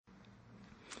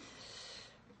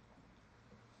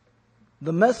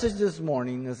The message this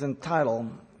morning is entitled,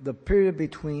 The Period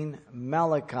Between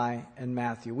Malachi and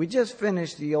Matthew. We just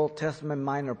finished the Old Testament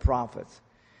minor prophets.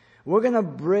 We're going to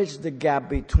bridge the gap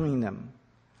between them.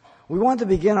 We want to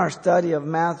begin our study of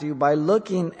Matthew by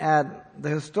looking at the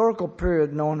historical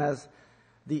period known as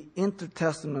the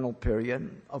intertestamental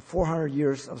period of 400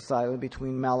 years of silence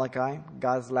between Malachi,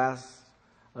 God's last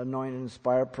anointed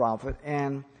inspired prophet,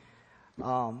 and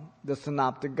the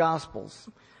Synoptic Gospels.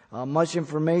 Much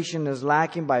information is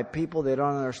lacking by people. They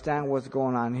don't understand what's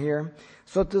going on here.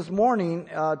 So this morning,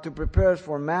 to prepare us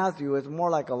for Matthew, it's more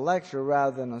like a lecture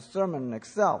rather than a sermon in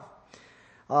itself.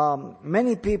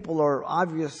 Many people are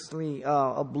obviously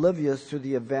oblivious to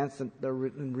the events and the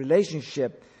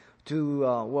relationship to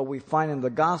what we find in the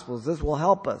Gospels. This will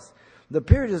help us. The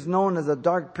period is known as the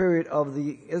dark period of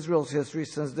the Israel's history,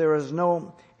 since there is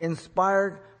no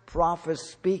inspired prophet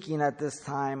speaking at this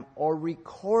time or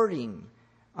recording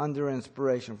under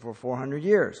inspiration for 400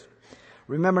 years.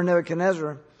 Remember,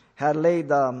 Nebuchadnezzar had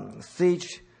laid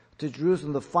siege to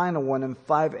Jerusalem, the final one, in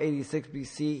 586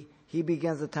 BC. He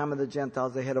begins the time of the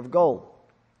Gentiles, the head of gold.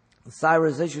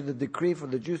 Cyrus issued a decree for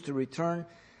the Jews to return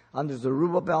under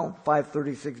Zerubbabel,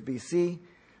 536 BC.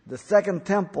 The second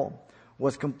temple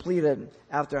was completed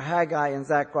after Haggai and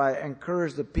Zechariah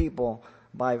encouraged the people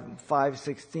by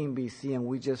 516 BC, and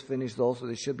we just finished those, so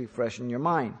they should be fresh in your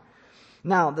mind.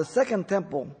 Now, the second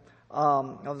temple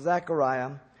of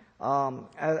Zechariah,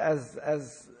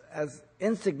 as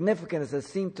insignificant as it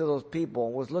seemed to those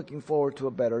people, was looking forward to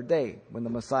a better day when the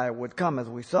Messiah would come, as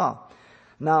we saw.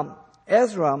 Now,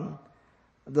 Ezra,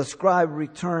 the scribe,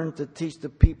 returned to teach the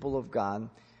people of God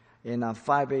in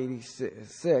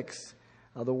 586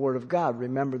 the word of God.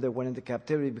 Remember, they went into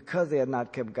captivity because they had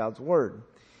not kept God's word.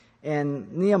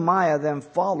 And Nehemiah then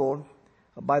followed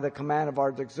by the command of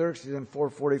Artaxerxes in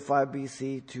 445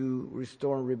 BC to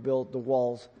restore and rebuild the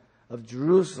walls of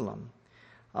Jerusalem.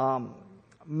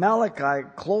 Malachi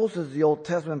closes the Old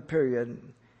Testament period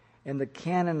in the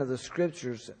canon of the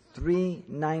Scriptures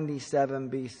 397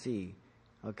 BC.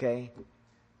 Okay?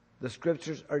 The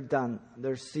Scriptures are done.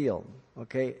 They're sealed.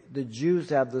 Okay? The Jews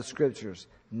have the Scriptures,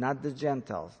 not the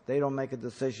Gentiles. They don't make a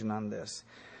decision on this.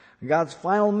 God's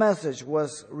final message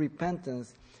was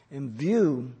repentance in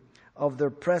view of their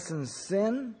present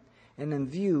sin and in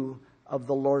view of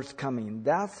the Lord's coming.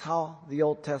 That's how the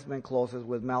Old Testament closes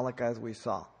with Malachi, as we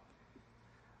saw.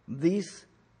 These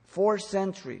 4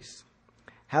 centuries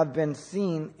have been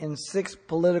seen in 6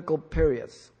 political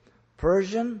periods: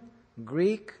 Persian,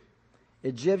 Greek,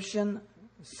 Egyptian,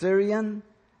 Syrian,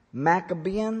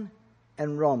 Maccabean,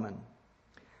 and Roman.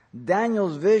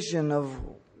 Daniel's vision of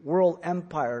world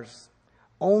empires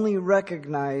only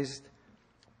recognized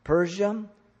Persia,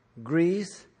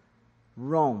 Greece,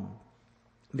 Rome,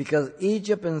 because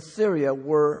Egypt and Syria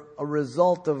were a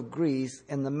result of Greece,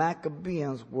 and the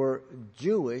Maccabeans were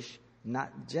Jewish,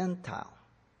 not Gentile.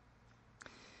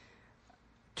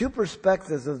 2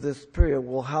 perspectives of this period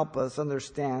will help us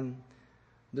understand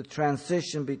the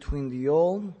transition between the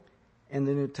Old and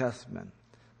the New Testament.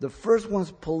 The first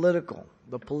one's political,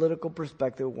 the political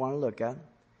perspective we want to look at.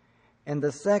 And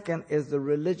the second is the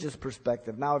religious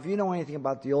perspective. Now, if you know anything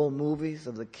about the old movies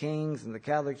of the kings and the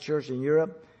Catholic Church in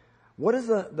Europe, what is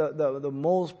the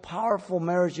most powerful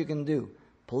marriage you can do?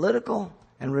 Political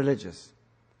and religious.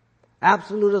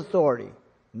 Absolute authority.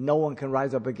 No one can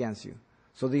rise up against you.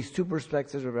 So these 2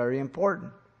 perspectives are very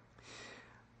important.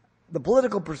 The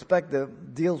political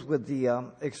perspective deals with the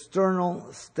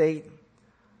external state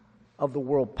of the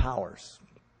world powers.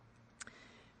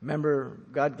 Remember,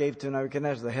 God gave to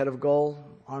Nebuchadnezzar the head of gold,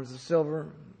 arms of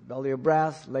silver, belly of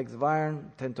brass, legs of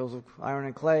iron, 10 toes of iron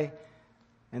and clay,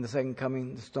 and the second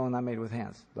coming, the stone not made with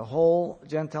hands. The whole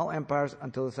Gentile empires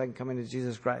until the second coming of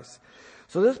Jesus Christ.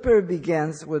 So this period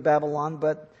begins with Babylon,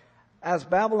 but as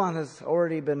Babylon has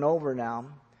already been over now,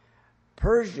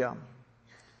 Persia,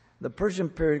 the Persian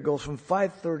period goes from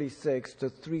 536 to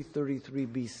 333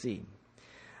 BC.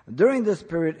 During this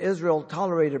period, Israel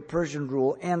tolerated Persian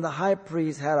rule, and the high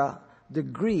priest had a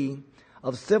degree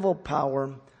of civil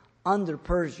power under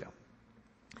Persia.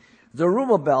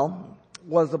 Zerubbabel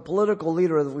was the political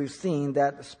leader, as we've seen,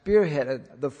 that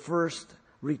spearheaded the first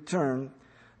return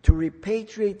to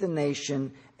repatriate the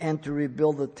nation and to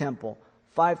rebuild the temple,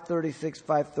 536,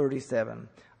 537,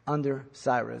 under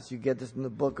Cyrus. You get this in the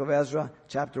book of Ezra,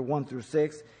 chapter 1 through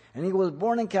 6. And he was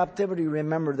born in captivity,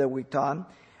 remember that we taught,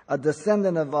 a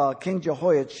descendant of King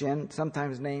Jehoiachin,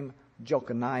 sometimes named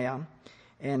Jeconiah,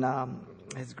 and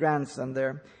his grandson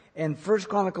there. And 1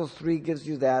 Chronicles 3 gives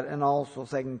you that, and also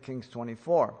 2 Kings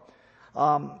 24.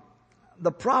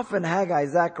 The prophet Haggai,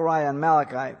 Zechariah, and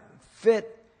Malachi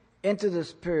fit into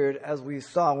this period, as we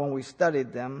saw when we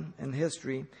studied them in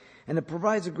history, and it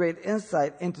provides a great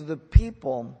insight into the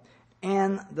people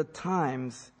and the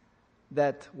times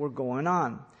that were going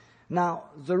on. Now,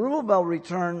 Zerubbabel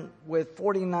returned with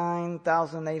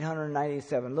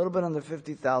 49,897, a little bit under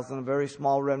 50,000, a very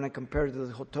small remnant compared to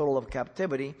the total of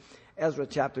captivity. Ezra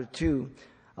chapter 2,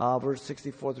 verse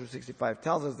 64 through 65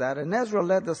 tells us that. And Ezra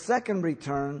led the second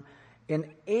return in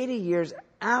 80 years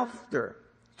after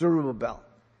Zerubbabel.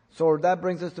 So that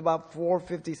brings us to about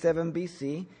 457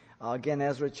 BC. Again,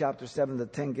 Ezra chapter 7 to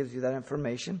 10 gives you that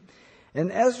information.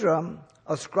 And Ezra,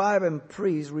 a scribe and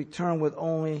priest, returned with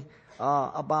only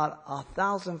about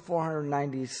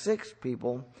 1,496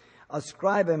 people, a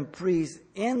scribe and priest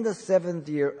in the 7th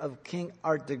year of King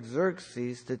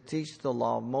Artaxerxes to teach the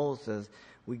law of Moses.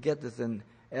 We get this in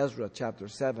Ezra chapter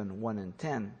 7, 1 and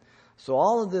 10. So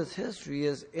all of this history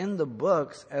is in the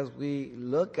books as we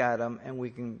look at them, and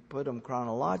we can put them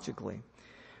chronologically.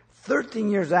 13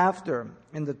 years after,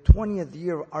 in the 20th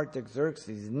year of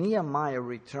Artaxerxes, Nehemiah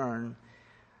returned,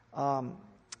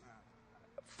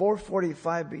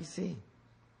 445 BC.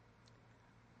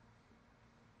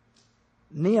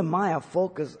 Nehemiah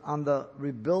focused on the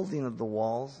rebuilding of the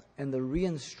walls and the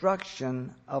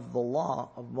reinstruction of the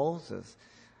law of Moses.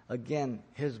 Again,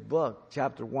 his book,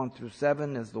 chapter 1 through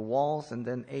 7, is the walls, and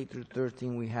then 8 through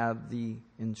 13 we have the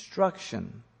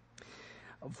instruction.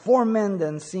 4 men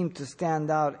then seem to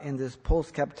stand out in this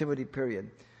post-captivity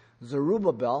period.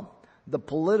 Zerubbabel, the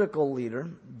political leader,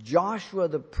 Joshua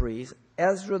the priest,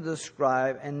 Ezra the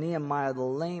scribe, and Nehemiah the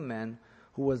layman,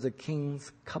 who was the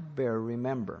king's cupbearer.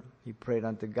 Remember, he prayed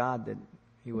unto God that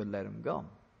he would let him go.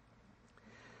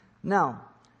 Now,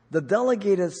 the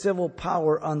delegated civil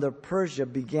power under Persia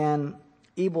began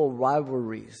evil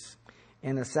rivalries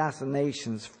and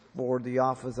assassinations for the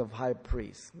office of high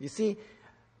priest. You see,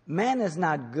 man is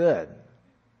not good.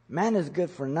 Man is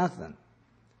good for nothing.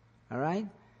 All right?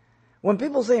 When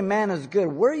people say man is good,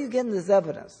 where are you getting this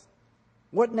evidence?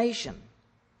 What nation?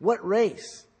 What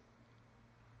race?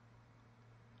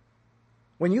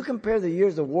 When you compare the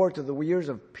years of war to the years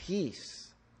of peace,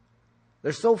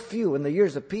 there's so few. In the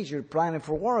years of peace, you're planning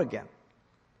for war again.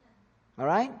 All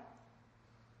right?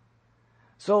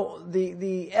 So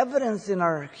the evidence in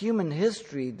our human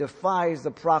history defies the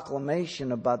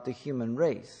proclamation about the human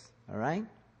race. All right?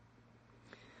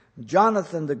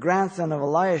 Jonathan, the grandson of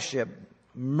Eliashib,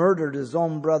 murdered his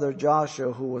own brother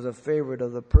Joshua, who was a favorite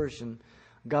of the Persian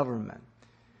government.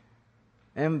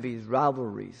 Envies,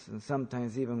 rivalries, and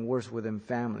sometimes even worse within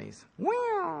families.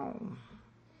 Wow!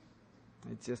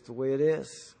 It's just the way it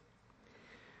is.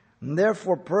 And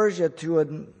therefore, Persia,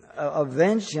 to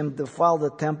avenge him, defiled the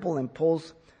temple,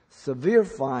 imposed severe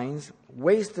fines,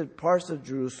 wasted parts of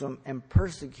Jerusalem, and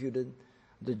persecuted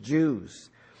the Jews.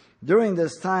 During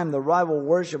this time, the rival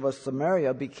worship of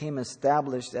Samaria became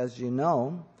established, as you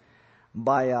know,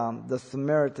 by the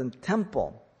Samaritan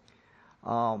temple,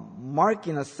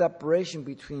 marking a separation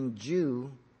between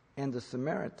Jew and the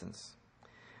Samaritans.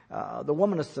 The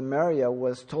woman of Samaria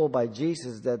was told by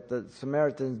Jesus that the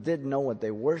Samaritans didn't know what they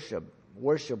worshiped.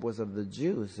 Worship was of the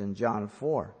Jews in John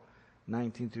 4,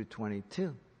 19 through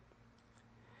 22.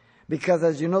 Because,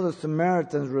 as you know, the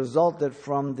Samaritans resulted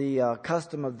from the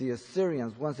custom of the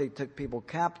Assyrians. Once they took people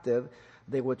captive,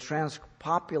 they would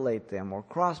transpopulate them or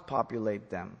cross-populate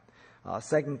them.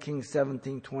 2 Kings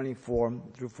 17, 24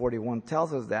 through 41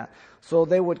 tells us that. So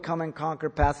they would come and conquer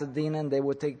Pasadena, and they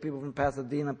would take people from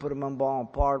Pasadena and put them in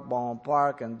Baldwin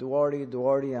Park, and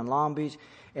Duarte, and Long Beach.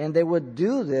 And they would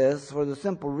do this for the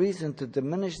simple reason to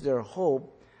diminish their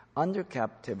hope under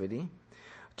captivity,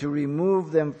 to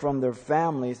remove them from their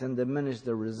families and diminish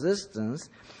their resistance,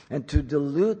 and to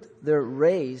dilute their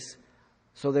race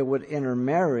so they would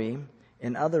intermarry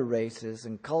in other races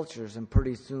and cultures, and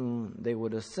pretty soon they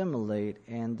would assimilate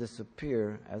and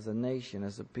disappear as a nation,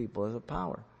 as a people, as a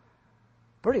power.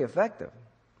 Pretty effective.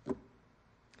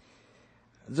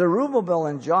 Zerubbabel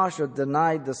and Joshua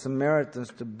denied the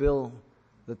Samaritans to build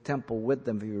the temple with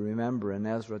them, if you remember, in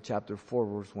Ezra chapter 4,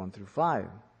 verse 1 through 5.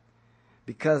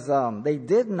 Because they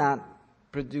could not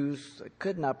produce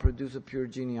a pure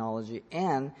genealogy,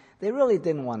 and they really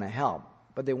didn't want to help,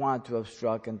 but they wanted to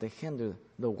obstruct and to hinder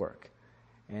the work.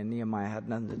 And Nehemiah had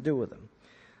nothing to do with them.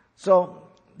 So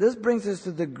this brings us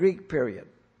to the Greek period.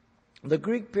 The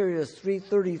Greek period is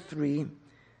 333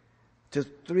 to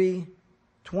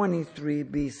 323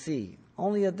 BC.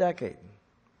 Only a decade.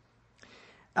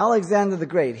 Alexander the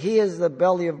Great. He is the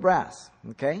belly of brass.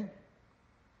 Okay?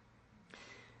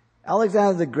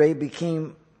 Alexander the Great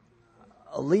became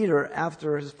a leader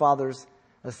after his father's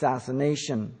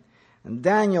assassination. And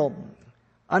Daniel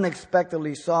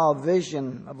unexpectedly saw a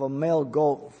vision of a male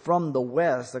goat from the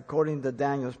west, according to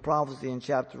Daniel's prophecy in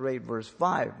chapter 8, verse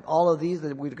 5. All of these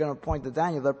that we're going to point to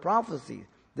Daniel, they're prophecies.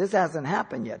 This hasn't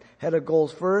happened yet. Head of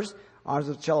gold first, arms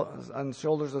and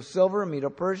shoulders of silver,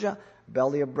 Medo-Persia,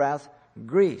 belly of brass,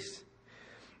 Greece.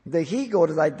 The he-goat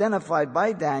is identified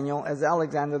by Daniel as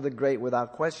Alexander the Great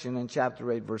without question in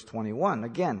chapter 8, verse 21.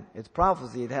 Again, it's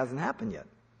prophecy. It hasn't happened yet.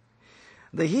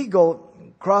 The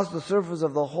he-goat crossed the surface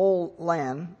of the whole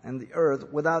land and the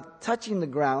earth without touching the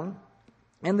ground,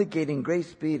 indicating great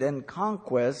speed and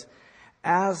conquest,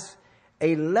 as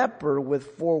a leopard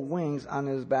with 4 wings on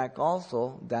his back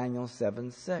also, Daniel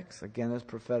 7:6. Again, it's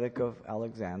prophetic of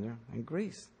Alexander and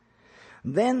Greece.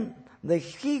 Then the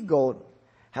he-goat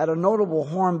had a notable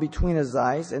horn between his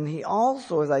eyes, and he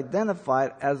also is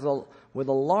identified with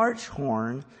a large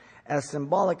horn as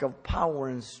symbolic of power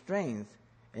and strength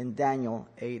in Daniel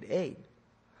 8:8.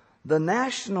 The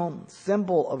national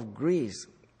symbol of Greece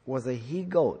was a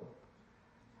he-goat.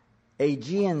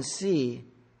 Aegean Sea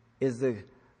is the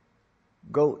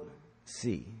goat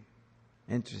sea.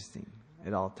 Interesting.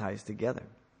 It all ties together.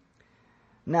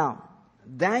 Now,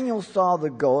 Daniel saw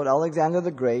the goat, Alexander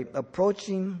the Great,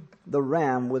 approaching the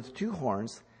ram with 2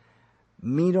 horns,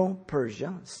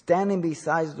 Medo-Persia, standing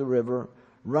beside the river,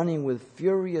 running with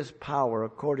furious power,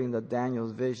 according to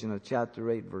Daniel's vision of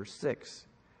chapter 8, verse 6.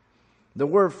 The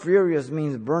word furious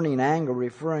means burning anger,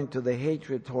 referring to the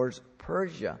hatred towards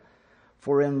Persia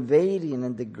for invading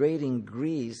and degrading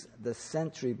Greece the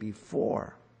century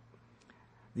before.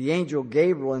 The angel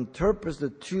Gabriel interprets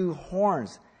the 2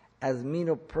 horns as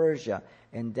Medo-Persia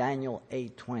in Daniel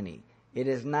 8:20. It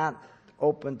is not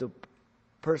open to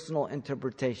personal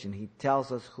interpretation. He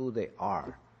tells us who they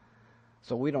are.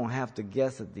 So we don't have to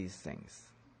guess at these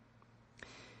things.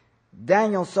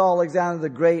 Daniel saw Alexander the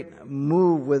Great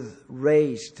move with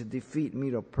rage to defeat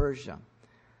Medo-Persia,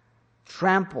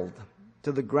 trampled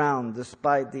to the ground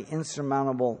despite the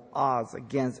insurmountable odds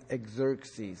against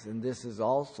Xerxes. And this is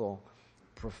also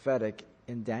prophetic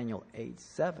in Daniel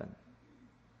 8:7.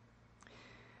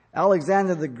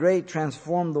 Alexander the Great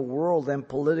transformed the world and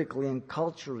politically and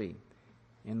culturally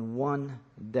in 1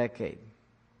 decade.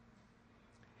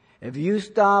 If you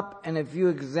stop and if you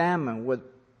examine what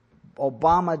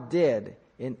Obama did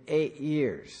in 8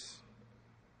 years,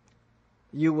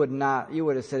 you would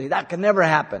have said, that could never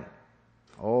happen.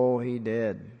 Oh, he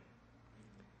did.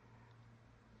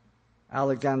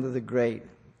 Alexander the Great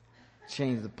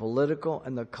changed the political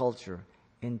and the culture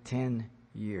in 10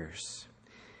 years.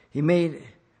 He made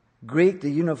Greek the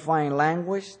unifying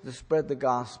language to spread the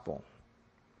gospel.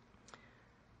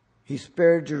 He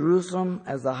spared Jerusalem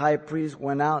as the high priest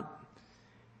went out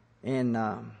and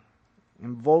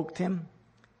invoked him.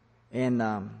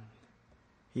 And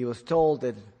he was told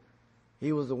that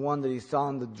he was the one that he saw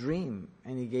in the dream,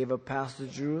 and he gave a pass to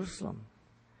Jerusalem.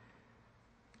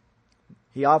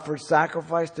 He offered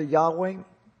sacrifice to Yahweh,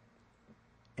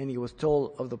 and he was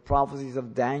told of the prophecies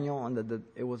of Daniel and that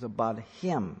it was about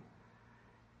him.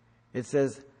 It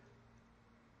says,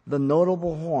 the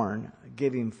notable horn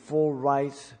giving full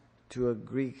rights to a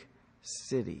Greek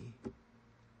city.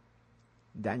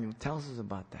 Daniel tells us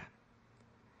about that.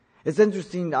 It's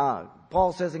interesting,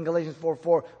 Paul says in Galatians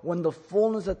 4:4, when the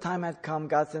fullness of time had come,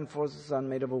 God sent forth the Son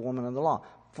made of a woman under the law.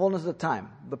 Fullness of time,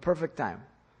 the perfect time.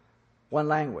 One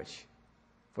language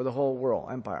for the whole world,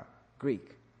 empire,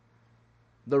 Greek.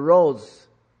 The roads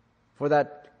for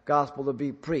that gospel to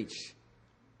be preached.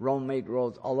 Rome made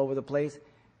roads all over the place,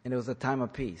 and it was a time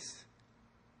of peace.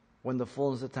 When the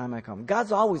fullness of time had come.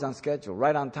 God's always on schedule,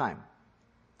 right on time.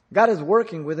 God is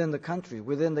working within the countries,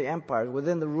 within the empires,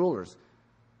 within the rulers.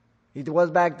 He was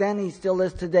back then, he still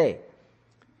is today.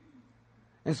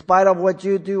 In spite of what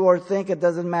you do or think, it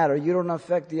doesn't matter. You don't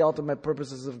affect the ultimate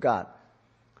purposes of God.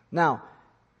 Now,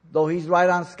 though he's right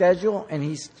on schedule and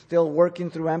he's still working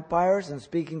through empires and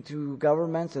speaking to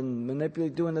governments and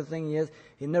manipulating, doing the thing he is,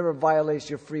 he never violates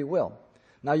your free will.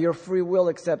 Now, your free will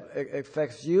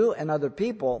affects you and other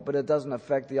people, but it doesn't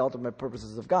affect the ultimate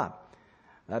purposes of God.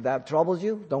 Now, if that troubles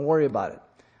you, don't worry about it.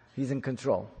 He's in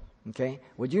control. Okay?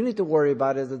 What you need to worry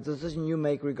about is the decision you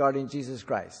make regarding Jesus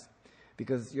Christ.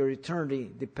 Because your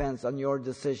eternity depends on your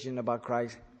decision about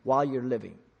Christ while you're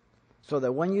living. So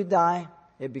that when you die,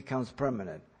 it becomes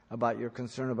permanent about your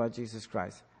concern about Jesus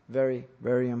Christ. Very,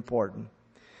 very important.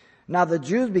 Now, the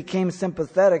Jews became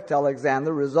sympathetic to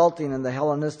Alexander, resulting in the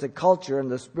Hellenistic culture and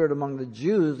the spirit among the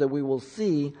Jews that we will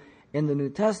see in the New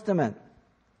Testament.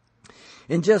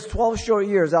 In just 12 short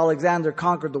years, Alexander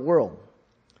conquered the world.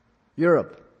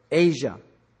 Europe, Asia,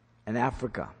 and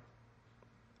Africa.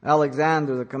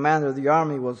 Alexander, the commander of the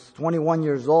army, was 21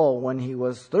 years old. When he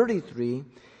was 33,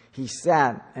 He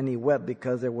sat and he wept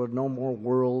because there were no more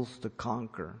worlds to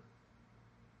conquer.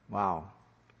 Wow.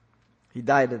 He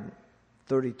died at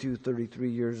 32, 33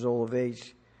 years old of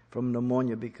age from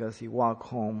pneumonia because he walked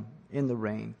home in the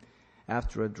rain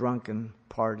after a drunken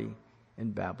party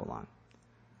in Babylon.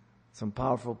 Some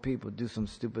powerful people do some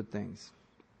stupid things.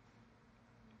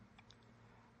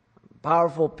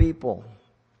 Powerful people,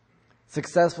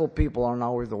 successful people aren't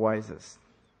always the wisest.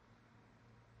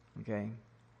 Okay?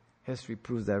 History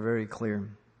proves that very clear.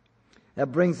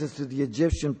 That brings us to the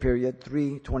Egyptian period,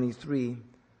 323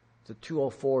 to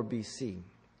 204 BC.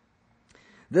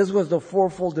 This was the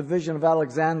fourfold division of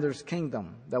Alexander's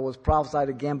kingdom that was prophesied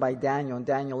again by Daniel in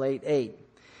Daniel 8:8.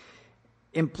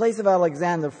 In place of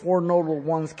Alexander, four notable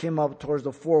ones came up towards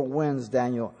the four winds,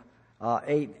 Daniel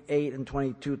 8:8 and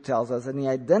 22 tells us, and he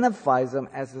identifies them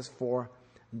as his four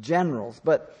generals.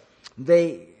 But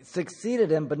they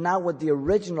succeeded him, but not with the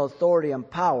original authority and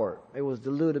power. It was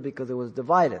diluted because it was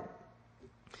divided.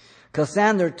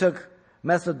 Cassander took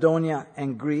Macedonia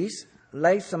and Greece.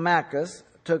 Lysimachus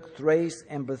took Thrace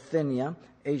and Bithynia,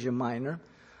 Asia Minor.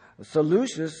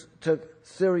 Seleucus took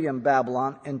Syria and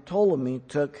Babylon, and Ptolemy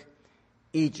took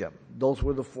Egypt. Those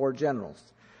were the four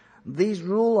generals. These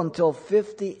ruled until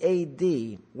 50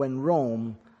 AD when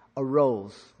Rome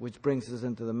arose, which brings us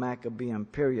into the Maccabean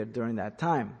period during that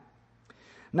time.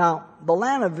 Now, the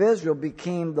land of Israel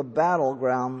became the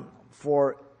battleground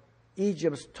for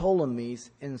Egypt's Ptolemies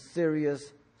and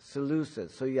Syria's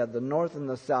Seleucids. So you had the north and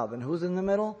the south. And who's in the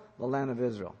middle? The land of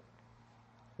Israel.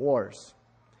 Wars.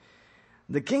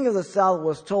 The king of the south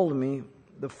was Ptolemy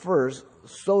the first,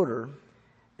 Soter,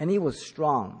 and he was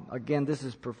strong. Again, this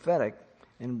is prophetic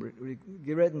and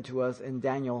written to us in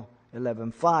Daniel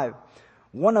 11:5.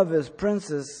 One of his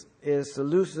princes is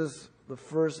Seleucus the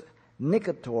first,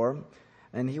 Nicator,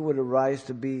 and he would arise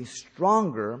to be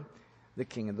stronger, the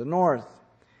king of the north.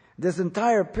 This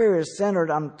entire period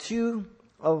centered on two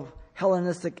of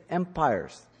Hellenistic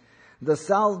empires. The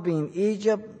south being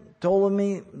Egypt,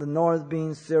 Ptolemy, the north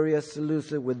being Syria,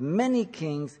 Seleucid, with many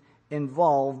kings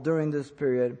involved during this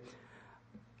period,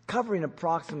 covering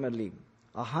approximately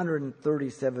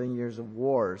 137 years of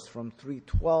wars from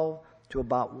 312 to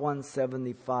about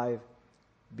 175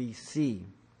 BC.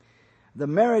 The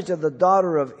marriage of the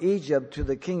daughter of Egypt to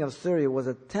the king of Syria was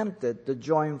attempted to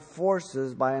join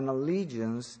forces by an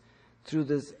allegiance through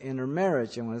this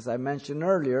intermarriage. And as I mentioned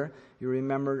earlier, you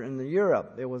remember in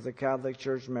Europe, it was a Catholic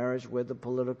Church marriage with a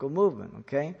political movement,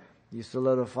 okay? You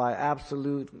solidify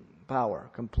absolute power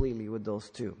completely with those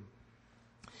two.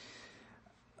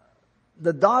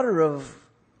 The daughter of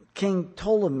King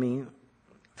Ptolemy,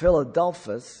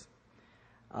 Philadelphus,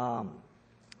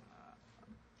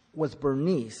 was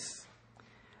Bernice.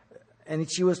 And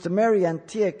she was to marry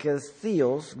Antiochus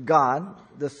Theos, God,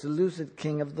 the Seleucid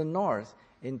king of the north,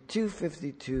 in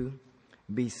 252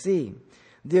 BC.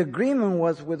 The agreement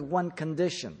was with one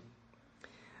condition,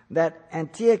 that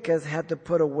Antiochus had to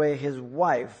put away his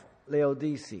wife,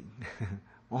 Laodice.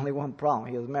 Only one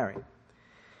problem, he was married.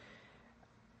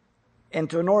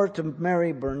 And in order to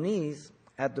marry Bernice,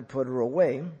 had to put her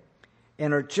away,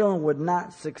 and her children would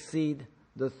not succeed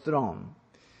the throne.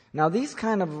 Now, these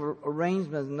kind of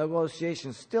arrangements and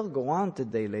negotiations still go on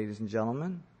today, ladies and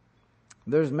gentlemen.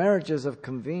 There's marriages of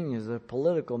convenience, there are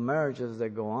political marriages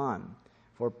that go on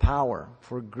for power,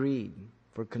 for greed,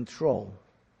 for control.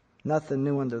 Nothing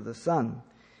new under the sun.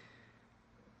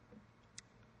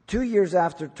 2 years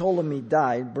after Ptolemy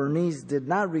died, Bernice did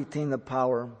not retain the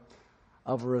power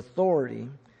of her authority.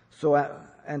 So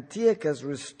Antiochus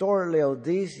restored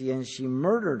Laodice and she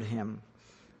murdered him.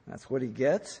 That's what he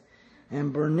gets.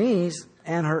 And Bernice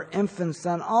and her infant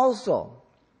son also.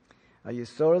 You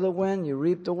sow the wind, you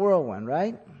reap the whirlwind,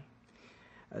 right?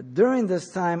 During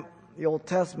this time, the Old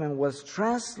Testament was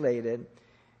translated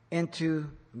into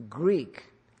Greek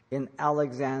in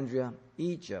Alexandria,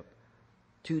 Egypt,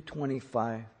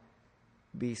 225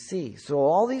 BC. So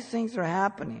all these things are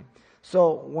happening.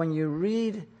 So when you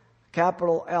read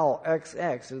capital L,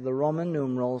 XX, the Roman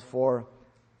numerals for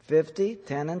 50,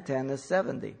 10, and 10 is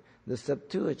 70. The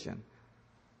Septuagint,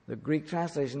 the Greek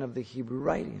translation of the Hebrew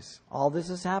writings. All this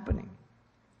is happening.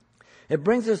 It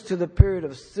brings us to the period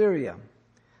of Syria.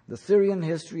 The Syrian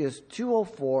history is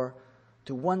 204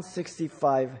 to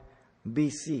 165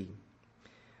 BC.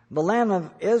 The land of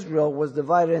Israel was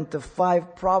divided into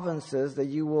 5 provinces that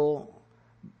you will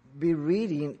be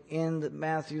reading in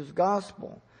Matthew's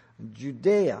Gospel.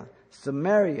 Judea,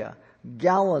 Samaria,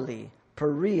 Galilee,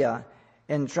 Perea,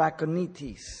 and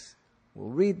Trachonitis. We'll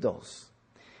read those.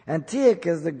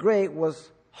 Antiochus the Great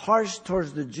was harsh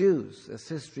towards the Jews, as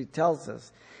history tells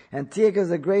us. Antiochus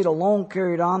the Great alone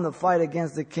carried on the fight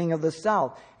against the king of the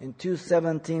south in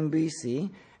 217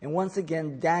 BC. And once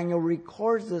again, Daniel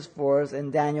records this for us in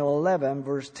Daniel 11,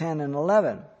 verse 10 and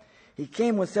 11. He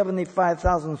came with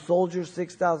 75,000 soldiers,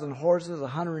 6,000 horses,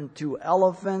 102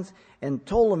 elephants, and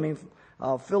Ptolemy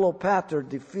Philopator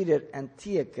defeated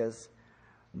Antiochus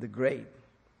the Great.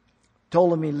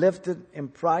 Ptolemy lifted in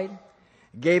pride,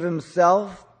 gave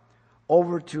himself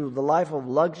over to the life of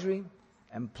luxury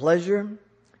and pleasure.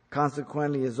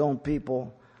 Consequently, his own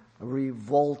people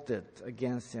revolted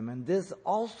against him. And this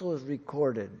also is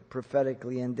recorded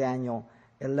prophetically in Daniel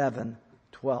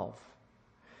 11:12.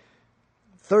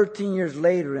 13 years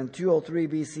later, in 203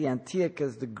 BC,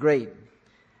 Antiochus the Great,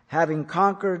 having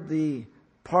conquered the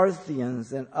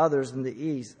Parthians and others in the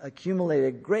east,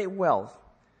 accumulated great wealth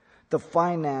to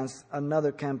finance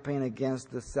another campaign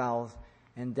against the south.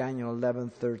 In Daniel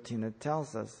 11:13 it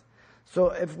tells us. So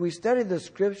if we study the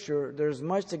scripture, there's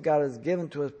much that God has given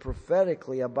to us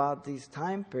prophetically about these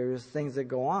time periods, things that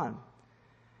go on,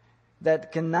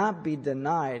 that cannot be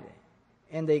denied,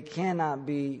 and they cannot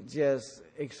be just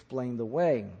explained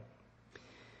away.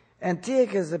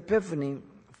 Antiochus Epiphanes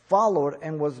followed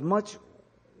and was much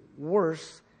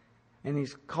worse, and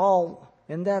he's called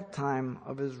in that time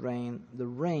of his reign the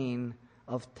reign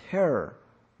of terror,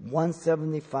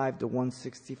 175 to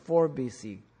 164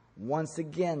 BC. Once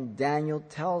again, Daniel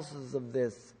tells us of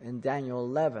this in Daniel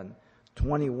 11,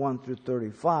 21 through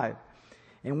 35.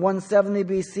 In 170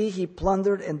 BC, he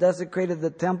plundered and desecrated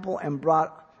the temple and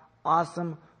brought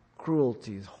awesome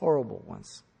cruelties, horrible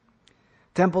ones.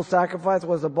 Temple sacrifice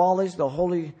was abolished, the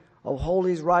Holy of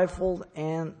Holies rifled,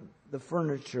 and the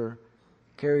furniture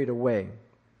carried away.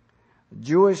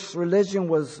 Jewish religion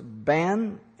was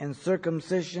banned and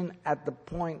circumcision at the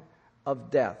point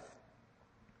of death.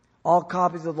 All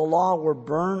copies of the law were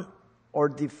burned or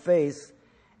defaced,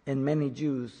 and many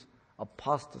Jews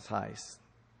apostatized.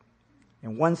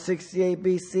 In 168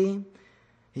 BC,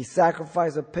 he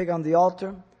sacrificed a pig on the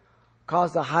altar,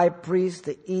 caused the high priest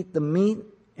to eat the meat,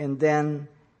 and then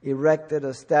erected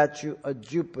a statue of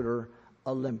Jupiter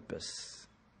Olympus.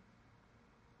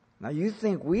 Now you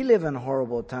think we live in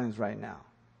horrible times right now.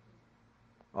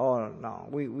 Oh no,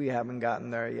 we haven't gotten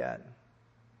there yet.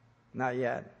 Not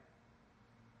yet.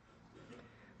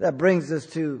 That brings us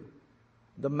to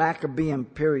the Maccabean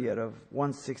period of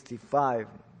 165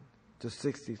 to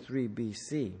 63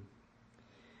 BC.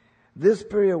 This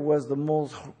period was the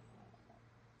most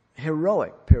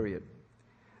heroic period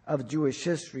of Jewish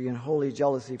history and holy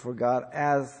jealousy for God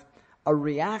as a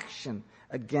reaction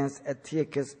against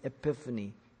Antiochus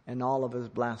Epiphanes and all of his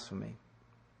blasphemy.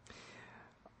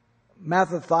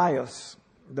 Mattathias,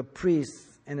 the priest,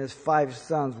 and his 5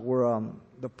 sons were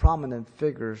the prominent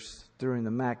figures during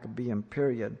the Maccabean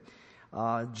period.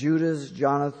 Judas,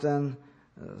 Jonathan,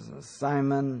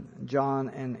 Simon, John,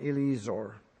 and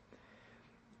Eleazar.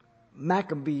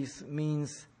 Maccabees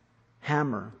means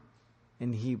hammer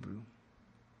in Hebrew.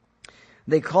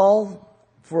 They call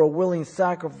for a willing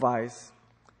sacrifice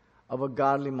of a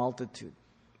godly multitude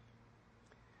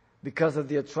because of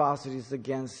the atrocities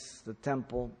against the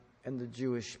temple and the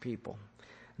Jewish people.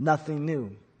 Nothing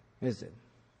new, is it?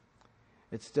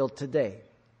 It's still today.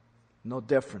 No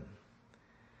different.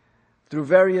 Through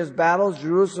various battles,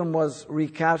 Jerusalem was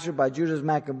recaptured by Judas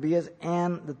Maccabeus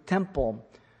and the temple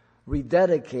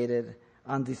rededicated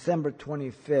on December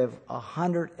 25th,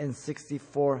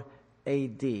 164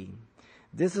 AD.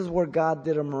 This is where God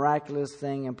did a miraculous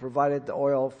thing and provided the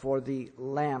oil for the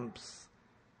lamps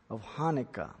of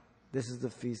Hanukkah. This is the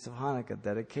Feast of Hanukkah,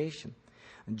 dedication.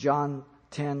 John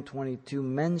 10:22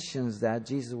 mentions that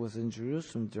Jesus was in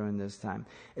Jerusalem during this time.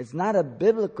 It's not a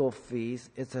biblical feast,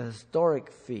 it's a historic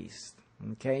feast.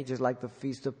 Okay, just like the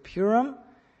Feast of Purim,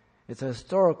 it's a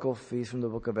historical feast from the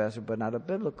book of Esther, but not a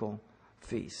biblical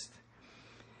feast.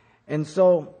 And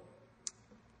so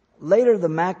later the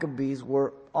Maccabees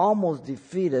were almost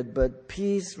defeated, but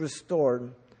peace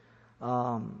restored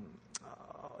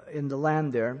in the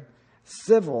land there,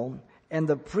 civil, and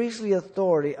the priestly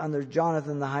authority under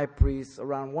Jonathan the high priest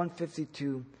around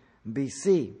 152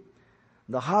 BC.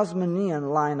 The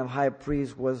Hasmonean line of high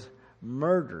priests was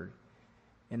murdered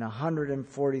in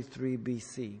 143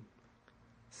 BC.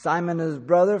 Simon and his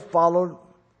brother followed,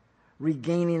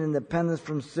 regaining independence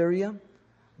from Syria.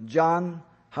 John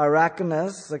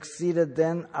Hyrcanus succeeded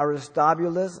then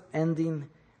Aristobulus, ending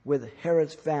with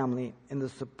Herod's family in the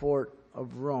support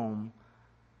of Rome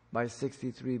by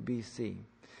 63 BC.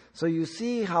 So you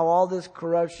see how all this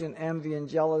corruption, envy, and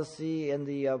jealousy, and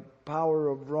the power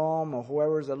of Rome or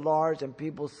whoever's at large, and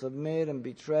people submit and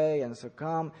betray and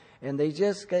succumb, and they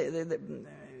just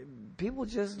people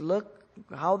just look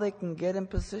how they can get in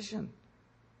position.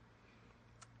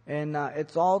 And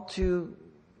it's all to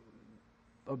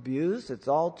abuse, it's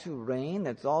all to reign,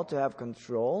 it's all to have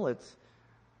control, it's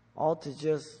all to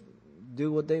just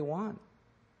do what they want.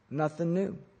 Nothing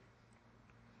new.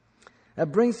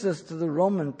 That brings us to the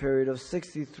Roman period of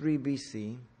 63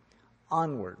 BC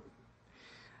onward.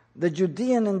 The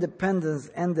Judean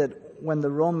independence ended when the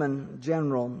Roman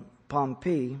general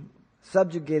Pompey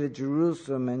subjugated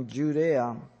Jerusalem, and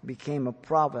Judea became a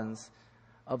province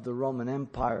of the Roman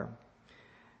Empire.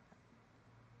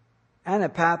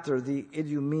 Antipater the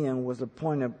Idumean was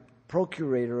appointed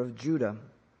procurator of Judah,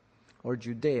 or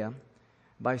Judea,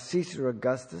 by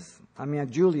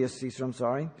Julius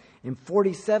Caesar, in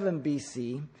 47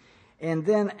 BC. And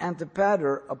then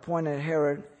Antipater appointed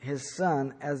Herod, his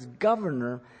son, as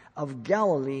governor of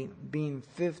Galilee, being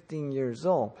 15 years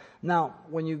old. Now,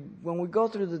 when we go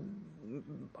through the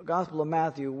Gospel of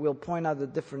Matthew, we'll point out the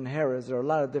different Herods. There are a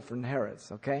lot of different Herods,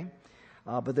 okay?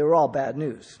 But they were all bad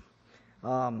news.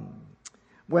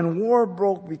 When war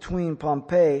broke between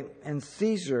Pompey and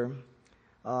Caesar,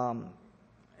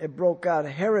 it broke out.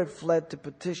 Herod fled to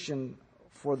petition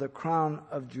for the crown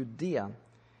of Judea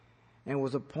and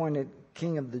was appointed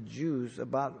king of the Jews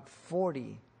about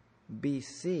 40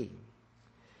 BC.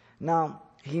 Now,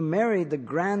 he married the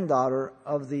granddaughter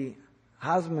of the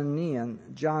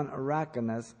Hasmonean, John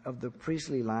Hyrcanus, of the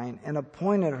priestly line, and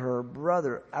appointed her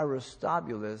brother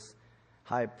Aristobulus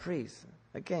high priest.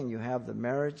 Again, you have the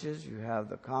marriages, you have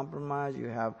the compromise, you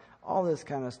have all this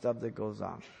kind of stuff that goes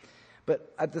on.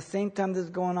 But at the same time this is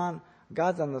going on,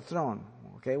 God's on the throne.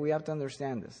 Okay, we have to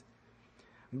understand this.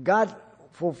 God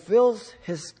fulfills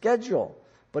His schedule,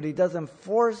 but He doesn't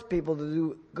force people to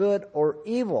do good or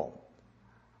evil.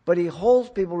 But He holds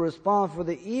people responsible for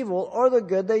the evil or the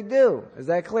good they do. Is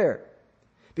that clear?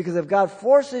 Because if God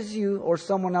forces you or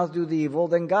someone else to do the evil,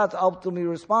 then God's ultimately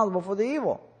responsible for the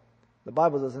evil. The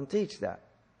Bible doesn't teach that.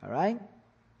 All right?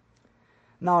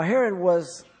 Now, Herod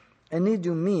was an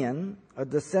Idumean, a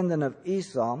descendant of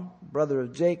Esau, brother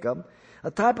of Jacob, a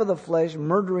type of the flesh,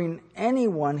 murdering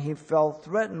anyone he felt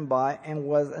threatened by, and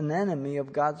was an enemy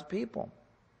of God's people.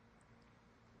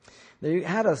 They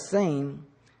had a saying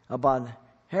about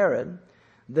Herod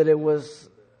that it was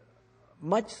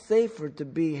much safer to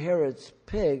be Herod's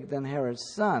pig than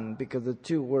Herod's son, because the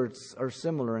two words are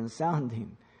similar in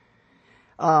sounding.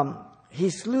 He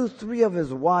slew 3 of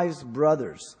his wife's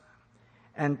brothers,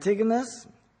 Antigonus,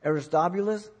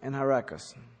 Aristobulus, and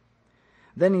Hyrcanus.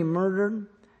 Then he murdered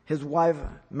his wife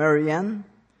Marianne,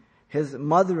 his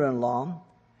mother-in-law,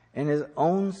 and his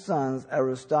own sons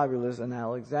Aristobulus and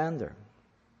Alexander.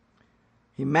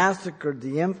 He massacred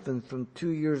the infants from 2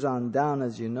 years on down,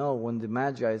 as you know, when the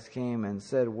Magi came and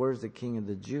said, "Where's the King of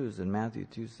the Jews?" in Matthew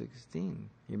 2:16.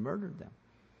 He murdered them.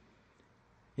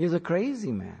 He was a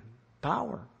crazy man.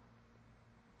 Power.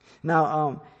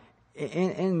 Now,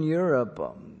 in Europe,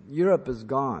 Europe is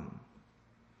gone.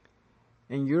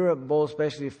 In Europe, both,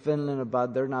 especially Finland,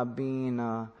 about there not being,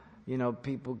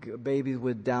 people, babies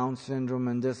with Down syndrome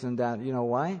and this and that. You know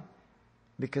why?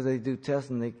 Because they do tests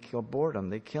and they abort them.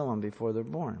 They kill them before they're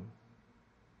born.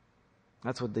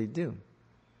 That's what they do.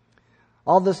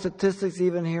 All the statistics,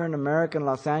 even here in America, in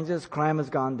Los Angeles, crime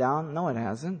has gone down. No, it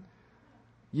hasn't.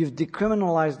 You've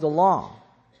decriminalized the law.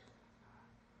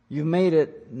 You've made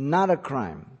it not a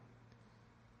crime.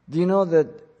 Do you know that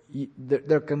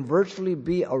there can virtually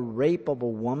be a rape of a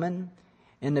woman,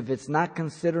 and if it's not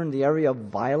considered in the area of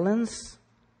violence,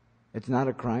 it's not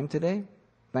a crime today,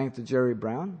 thanks to Jerry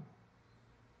Brown?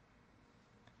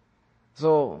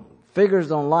 So, figures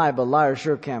don't lie, but liars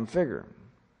sure can't figure.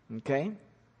 Okay?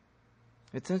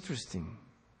 It's interesting.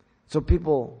 So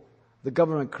the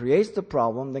government creates the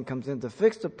problem, then comes in to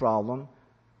fix the problem,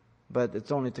 but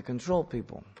it's only to control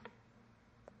people.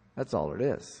 That's all it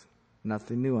is.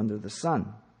 Nothing new under the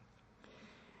sun.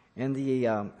 And the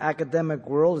academic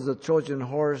world is a Trojan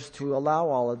horse to allow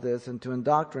all of this and to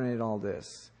indoctrinate all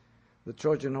this. The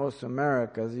Trojan horse to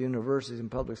America is the universities and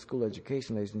public school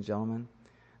education, ladies and gentlemen.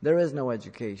 There is no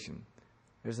education.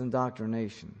 There's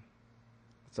indoctrination.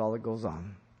 That's all that goes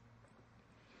on.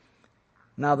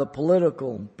 Now, the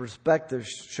political perspective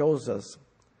shows us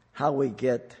how we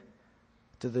get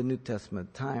to the New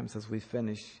Testament times as we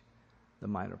finish the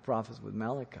minor prophets with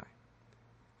Malachi.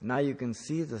 Now you can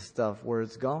see the stuff where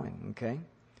it's going, okay?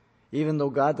 Even though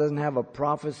God doesn't have a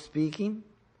prophet speaking,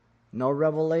 no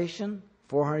revelation,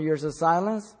 400 years of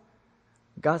silence,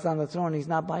 God's on the throne. He's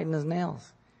not biting his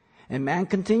nails. And man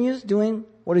continues doing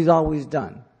what he's always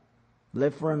done.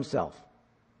 Live for himself.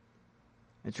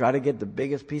 And try to get the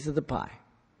biggest piece of the pie.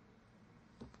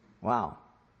 Wow.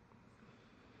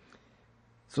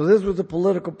 So this was the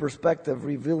political perspective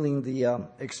revealing the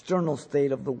external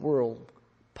state of the world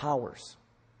powers.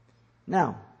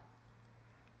 Now,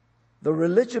 the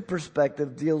religious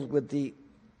perspective deals with the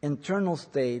internal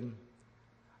state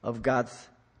of God's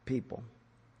people.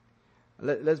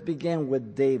 Let's begin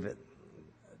with David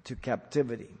to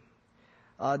captivity.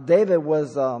 David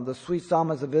was the sweet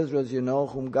psalmist of Israel, as you know,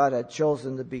 whom God had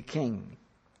chosen to be king.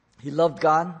 He loved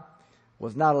God,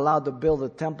 was not allowed to build a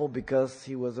temple because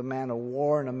he was a man of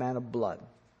war and a man of blood.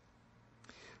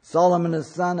 Solomon, his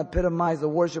son, epitomized the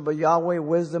worship of Yahweh,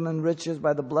 wisdom and riches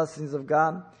by the blessings of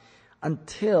God,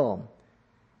 until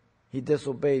he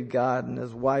disobeyed God, and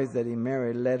his wives that he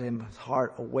married led his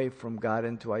heart away from God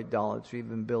into idolatry,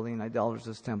 even building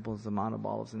idolatrous temples, the Mount of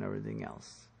Olives, and everything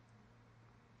else.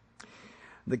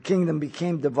 The kingdom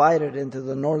became divided into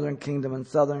the northern kingdom and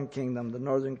southern kingdom. The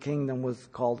northern kingdom was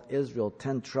called Israel,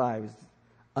 10 tribes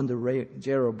under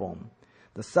Jeroboam.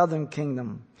 The southern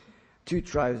kingdom, 2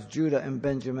 tribes, Judah and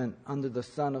Benjamin, under the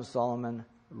son of Solomon,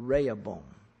 Rehoboam.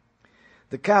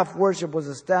 The calf worship was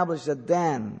established at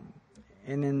Dan,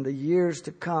 and in the years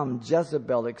to come,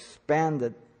 Jezebel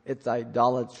expanded its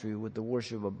idolatry with the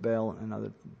worship of Baal and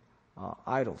other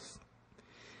idols.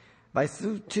 By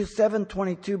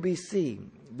 722 BC,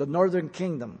 the northern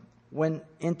kingdom went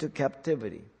into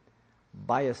captivity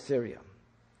by Assyria.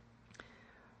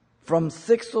 From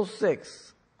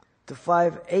 606 to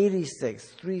 586,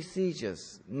 3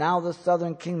 sieges. Now the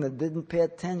southern kingdom didn't pay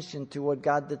attention to what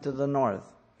God did to the north.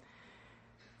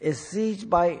 Is sieged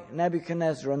by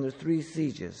Nebuchadnezzar under 3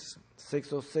 sieges,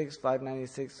 606,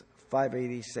 596,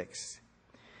 586.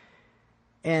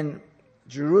 And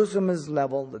Jerusalem is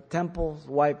leveled, the temple's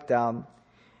wiped out,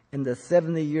 and the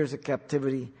 70 years of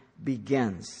captivity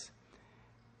begins.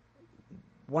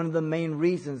 One of the main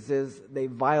reasons is they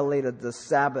violated the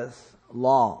Sabbath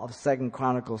law of 2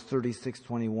 Chronicles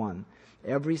 36:21.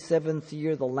 Every 7th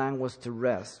year the land was to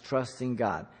rest, trusting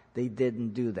God. They didn't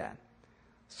do that.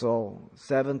 So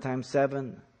 7 times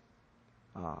 7,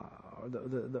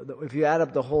 if you add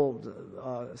up the whole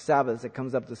Sabbaths, it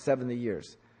comes up to 70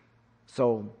 years.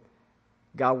 So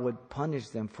God would punish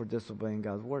them for disobeying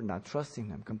God's word, not trusting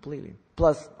Him completely.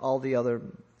 Plus all the other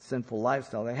sinful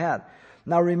lifestyle they had.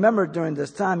 Now remember, during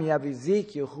this time you have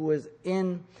Ezekiel, who is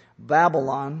in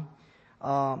Babylon.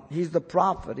 He's the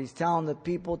prophet. He's telling the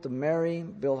people to marry,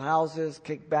 build houses,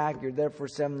 kick back. You're there for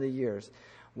 70 years.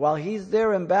 While he's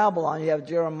there in Babylon, you have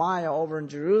Jeremiah over in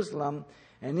Jerusalem,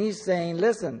 and he's saying,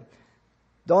 listen,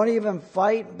 don't even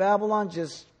fight Babylon,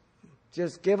 just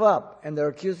give up. And they're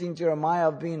accusing Jeremiah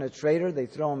of being a traitor. They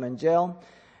throw him in jail.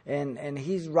 And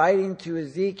he's writing to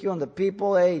Ezekiel and the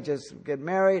people, hey, just get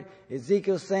married.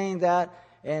 Ezekiel's saying that.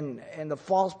 And the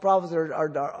false prophets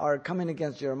are coming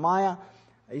against Jeremiah.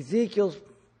 Ezekiel's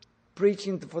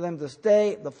preaching for them to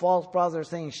stay. The false prophets are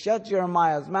saying, shut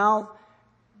Jeremiah's mouth.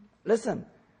 Listen,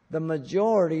 the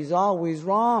majority is always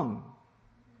wrong.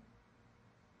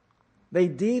 They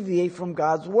deviate from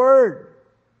God's word.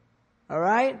 All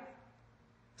right?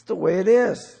 It's the way it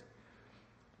is.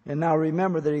 And now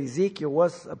remember that Ezekiel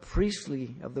was of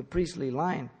the priestly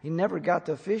line. He never got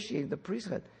to officiate the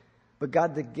priesthood. But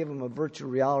God did give him a virtual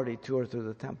reality tour through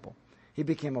the temple. He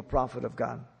became a prophet of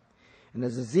God. And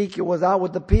as Ezekiel was out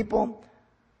with the people,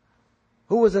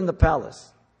 who was in the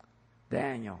palace?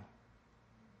 Daniel.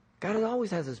 God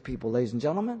always has his people, ladies and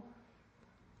gentlemen.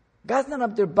 God's not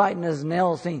up there biting his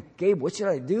nails saying, Gabe, what should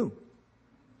I do?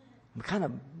 I'm kind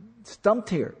of stumped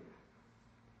here.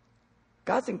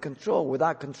 God's in control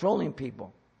without controlling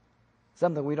people.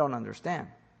 Something we don't understand.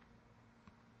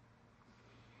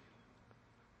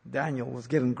 Daniel was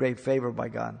given great favor by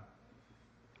God.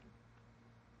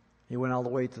 He went all the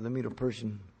way to the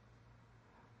Medo-Persian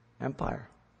Empire.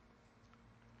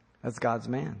 That's God's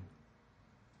man.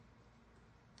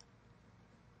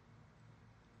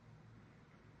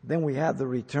 Then we have the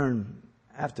return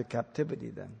after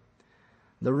captivity then.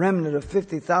 The remnant of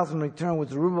 50,000 returned with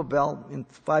Zerubbabel in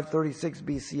 536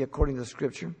 BC according to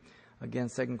Scripture. Again,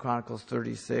 2 Chronicles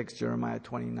 36, Jeremiah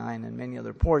 29, and many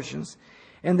other portions.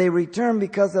 And they returned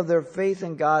because of their faith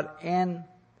in God and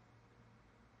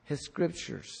His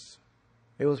Scriptures.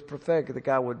 It was prophetic that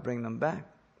God would bring them back.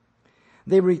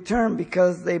 They returned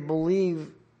because they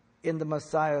believe in the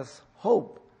Messiah's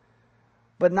hope.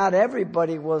 But not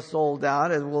everybody was sold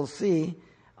out, as we'll see,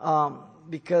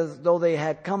 because though they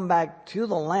had come back to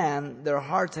the land, their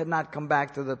hearts had not come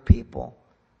back to the people.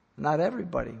 Not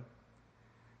everybody.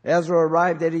 Ezra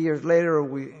arrived 80 years later,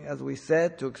 as we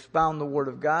said, to expound the Word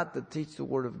of God, to teach the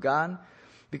Word of God.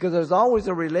 Because there's always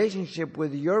a relationship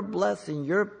with your blessing,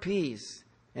 your peace,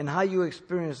 and how you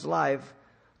experience life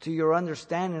to your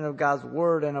understanding of God's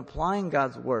Word and applying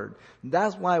God's Word.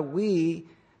 That's why we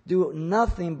do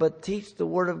nothing but teach the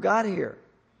Word of God here.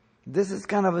 This is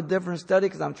kind of a different study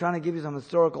because I'm trying to give you some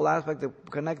historical aspect to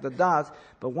connect the dots.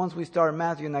 But once we start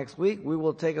Matthew next week, we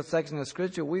will take a section of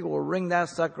Scripture. We will wring that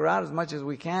sucker out as much as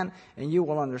we can, and you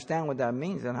will understand what that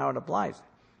means and how it applies.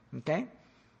 Okay?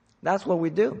 That's what we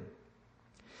do.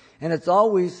 And it's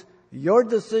always your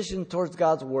decision towards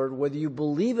God's Word, whether you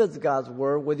believe it's God's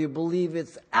Word, whether you believe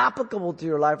it's applicable to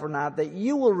your life or not, that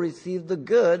you will receive the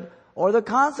good or the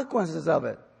consequences of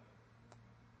it.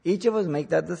 Each of us make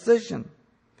that decision.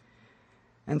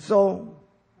 And so,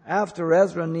 after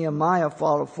Ezra and Nehemiah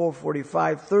followed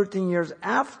 445, 13 years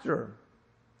after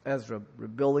Ezra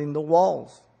rebuilding the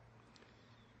walls,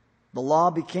 the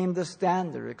law became the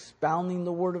standard, expounding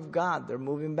the Word of God. They're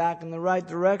moving back in the right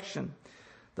direction.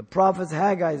 The prophets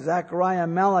Haggai, Zechariah,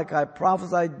 and Malachi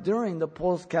prophesied during the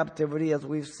post-captivity, as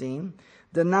we've seen,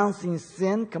 denouncing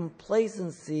sin,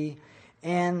 complacency,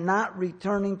 and not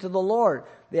returning to the Lord.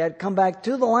 They had come back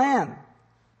to the land,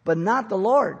 but not the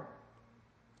Lord.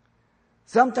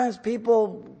 Sometimes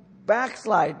people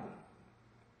backslide.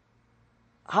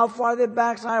 How far they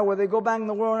backslide? Where they go back in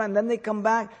the world and then they come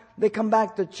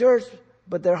back to church,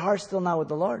 but their heart's still not with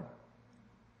the Lord.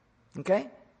 Okay?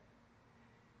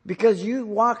 Because you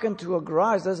walk into a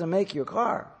garage doesn't make you a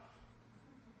car.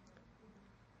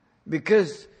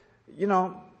 Because, you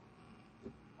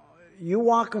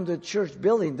walk into a church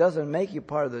building doesn't make you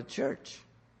part of the church.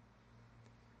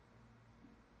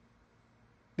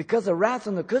 Because a rat's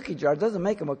in the cookie jar doesn't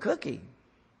make him a cookie.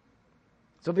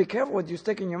 So be careful what you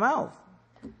stick in your mouth.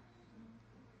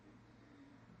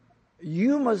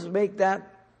 You must make that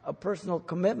a personal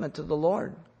commitment to the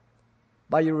Lord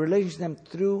by your relationship with Him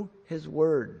through His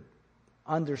Word,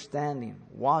 understanding,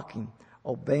 walking,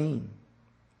 obeying.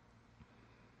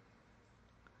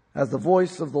 As the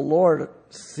voice of the Lord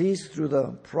ceased through the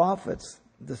prophets,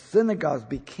 the synagogues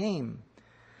became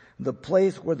the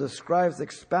place where the scribes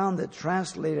expounded,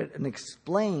 translated, and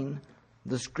explained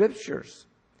the Scriptures.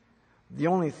 The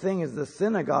only thing is the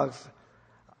synagogues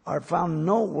are found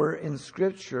nowhere in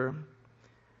Scripture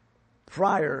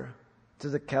prior to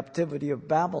the captivity of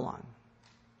Babylon.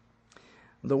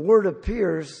 The word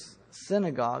appears,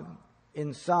 synagogue,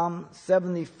 in Psalm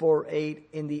 74:8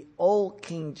 in the Old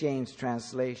King James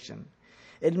translation.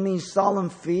 It means solemn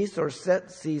feasts or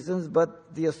set seasons,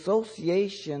 but the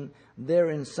association there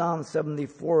in Psalm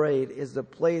 74:8 is the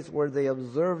place where they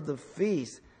observe the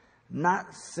feast,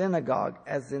 not synagogue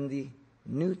as in the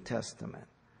New Testament.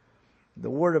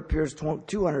 The word appears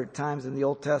 200 times in the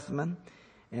Old Testament,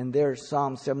 and there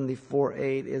Psalm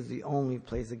 74:8 is the only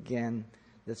place again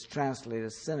that's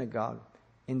translated synagogue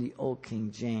in the Old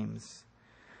King James.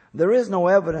 There is no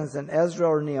evidence in Ezra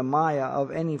or Nehemiah of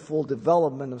any full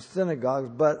development of synagogues,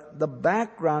 but the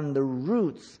background, the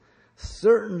roots,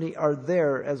 certainly are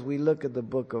there as we look at the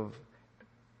book of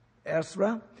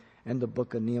Ezra and the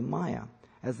book of Nehemiah,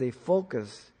 as they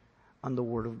focus on the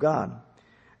Word of God.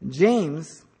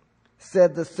 James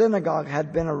said the synagogue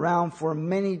had been around for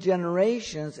many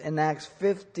generations in Acts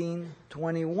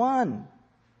 15:21.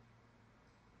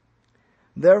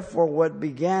 Therefore, what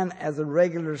began as a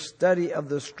regular study of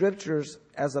the Scriptures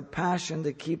as a passion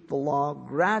to keep the law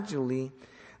gradually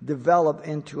developed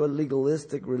into a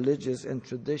legalistic, religious, and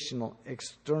traditional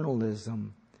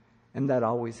externalism. And that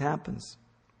always happens.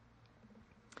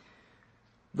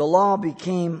 The law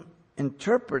became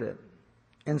interpreted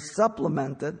and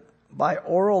supplemented by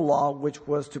oral law, which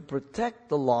was to protect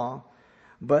the law,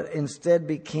 but instead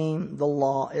became the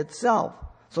law itself.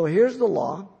 So here's the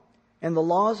law, and the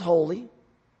law is holy,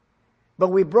 but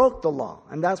we broke the law,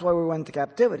 and that's why we went into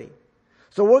captivity.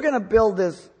 So we're going to build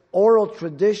this oral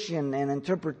tradition and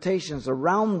interpretations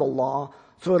around the law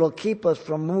so it'll keep us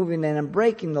from moving in and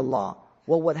breaking the law.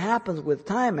 Well, what happens with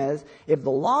time is, if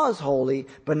the law is holy,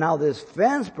 but now this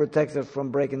fence protects us from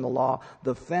breaking the law,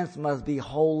 the fence must be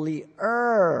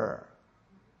holier.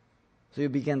 So you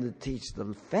begin to teach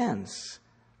the fence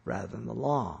rather than the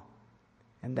law.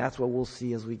 And that's what we'll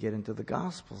see as we get into the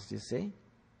Gospels, you see.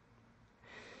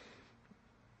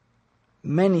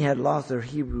 Many had lost their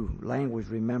Hebrew language,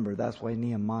 remember. That's why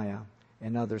Nehemiah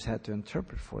and others had to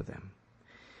interpret for them.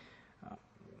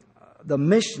 The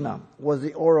Mishnah was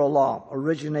the oral law,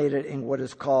 originated in what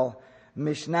is called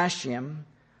Mishnashim,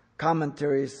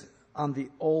 commentaries on the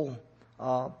Old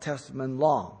Testament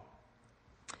law.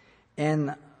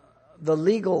 And the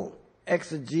legal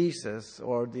exegesis,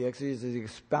 or the exegesis, the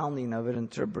expounding of it,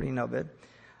 interpreting of it,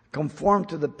 conformed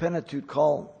to the Pentateuch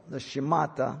called the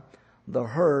Shemata, the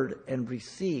heard and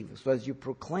receive. So as you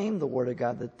proclaim the Word of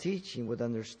God, the teaching with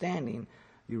understanding,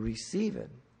 you receive it.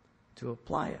 to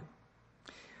apply it.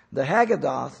 The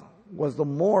Haggadah was the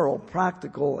moral,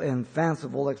 practical, and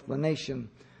fanciful explanation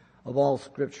of all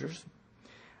scriptures.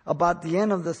 About the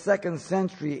end of the 2nd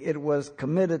century, it was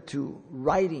committed to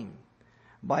writing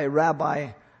by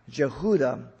Rabbi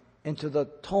Jehuda into the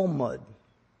Talmud.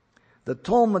 The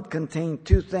Talmud contained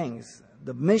two things: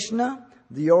 the Mishnah,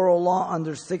 the oral law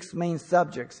under 6 main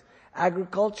subjects: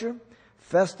 agriculture,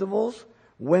 festivals,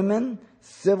 women,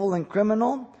 civil and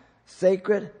criminal,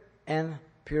 sacred, and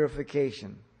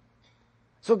purification.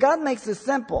 So God makes it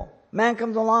simple. Man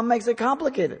comes along and makes it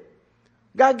complicated.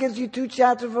 God gives you 2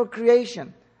 chapters for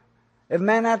creation. If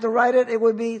man had to write it, it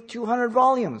would be 200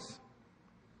 volumes.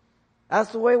 That's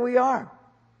the way we are.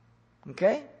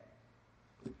 Okay?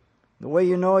 The way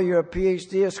you know you're a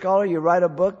PhD, a scholar, you write a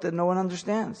book that no one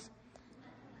understands.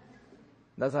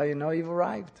 That's how you know you've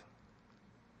arrived.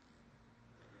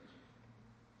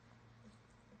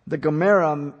 The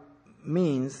Gemara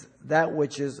means that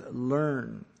which is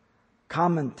learned,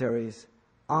 commentaries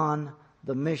on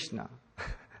the Mishnah.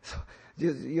 So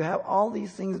you have all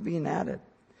these things being added.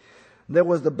 There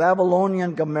was the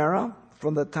Babylonian Gemara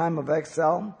from the time of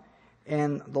exile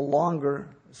and the longer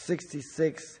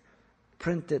 66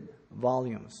 printed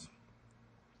volumes.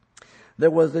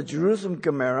 There was the Jerusalem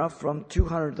Gemara from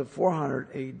 200 to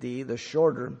 400 AD, the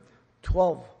shorter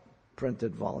 12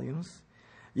 printed volumes.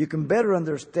 You can better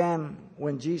understand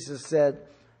when Jesus said,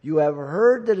 "You have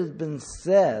heard that it has been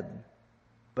said,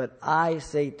 but I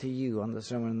say to you," on the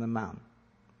Sermon on the Mount.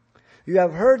 You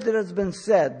have heard that it has been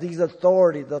said, these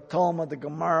authorities, the Talmud, the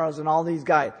Gemaras, and all these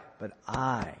guys, but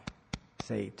I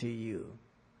say to you.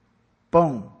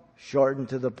 Boom, shortened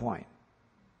to the point.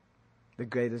 The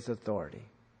greatest authority.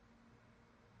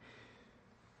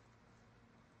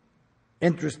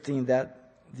 Interesting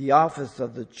that the office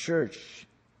of the church,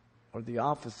 or the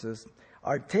offices,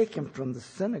 are taken from the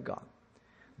synagogue.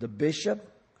 The bishop,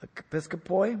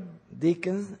 episcopoi,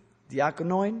 deacons,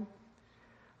 diaconoi,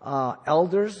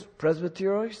 elders,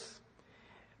 presbyteros,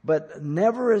 but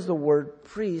never is the word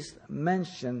priest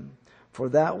mentioned, for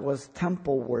that was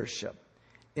temple worship.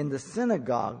 In the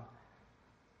synagogue,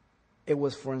 it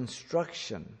was for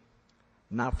instruction,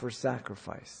 not for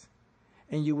sacrifice.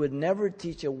 And you would never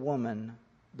teach a woman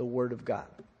the Word of God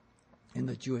in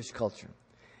the Jewish culture.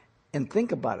 And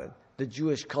think about it. The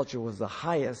Jewish culture was the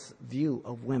highest view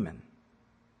of women.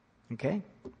 Okay?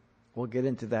 We'll get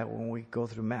into that when we go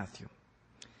through Matthew.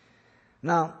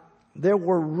 Now, there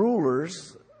were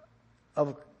rulers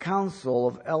of council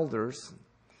of elders.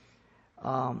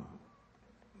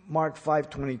 Mark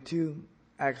 5:22,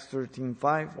 Acts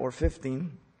 13:5 or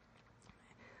 15.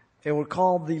 They were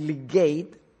called the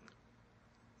legate.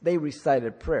 They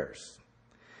recited prayers.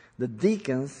 The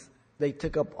deacons, they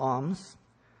took up alms.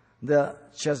 The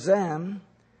chazan,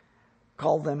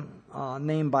 called them,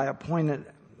 named by appointed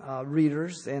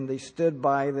readers, and they stood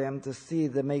by them to see,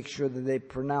 to make sure that they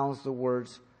pronounced the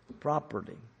words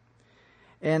properly.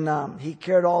 And he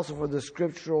cared also for the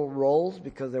scriptural rolls,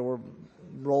 because there were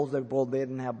rolls that they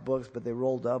didn't have books, but they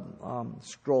rolled up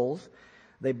scrolls.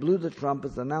 They blew the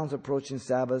trumpets, announced approaching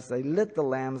Sabbath. They lit the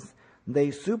lamps.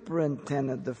 They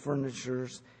superintended the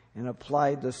furnitures and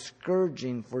applied the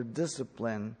scourging for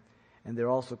discipline. And they're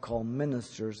also called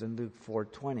ministers in Luke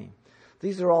 4:20.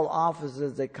 These are all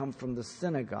offices that come from the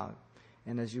synagogue.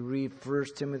 And as you read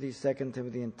 1 Timothy, 2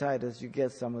 Timothy, and Titus, you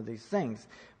get some of these things.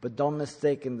 But don't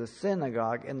mistake in the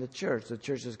synagogue and the church. The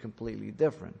church is completely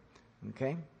different.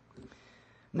 Okay?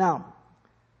 Now,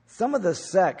 some of the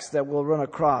sects that we'll run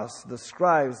across, the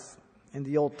scribes in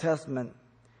the Old Testament,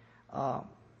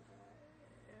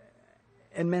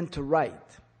 and meant to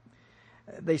write.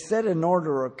 They said in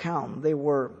order or account. They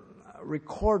were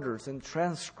recorders and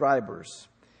transcribers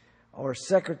or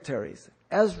secretaries.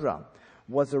 Ezra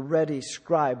was a ready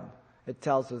scribe, it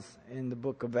tells us in the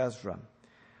book of Ezra.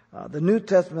 The New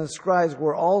Testament scribes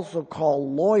were also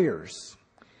called lawyers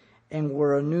and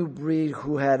were a new breed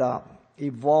who had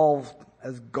evolved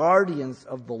as guardians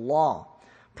of the law,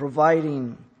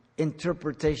 providing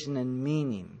interpretation and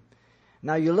meaning.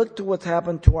 Now you look to what's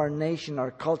happened to our nation, our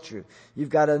culture.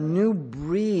 You've got a new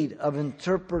breed of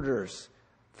interpreters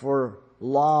for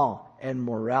law and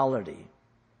morality,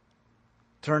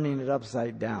 turning it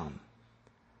upside down.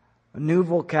 A new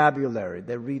vocabulary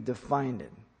that redefined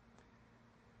it.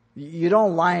 You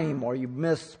don't lie anymore, you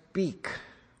misspeak.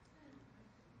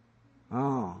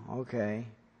 Oh, okay.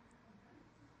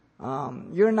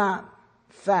 You're not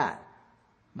fat,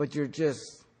 but you're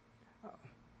just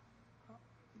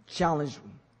challenged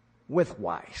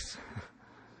width-wise.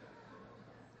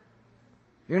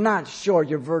 You're not short,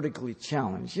 you're vertically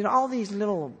challenged. You know, all these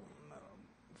little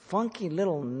funky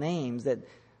little names that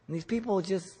And these people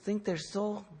just think they're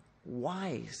so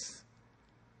wise.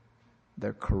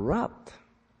 They're corrupt.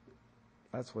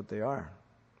 That's what they are.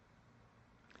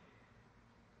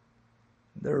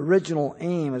 Their original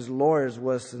aim as lawyers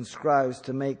was and scribes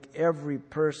to make every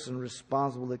person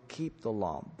responsible to keep the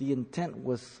law. The intent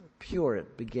was pure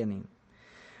at beginning,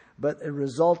 but it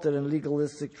resulted in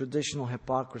legalistic traditional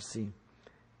hypocrisy,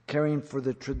 caring for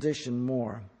the tradition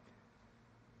more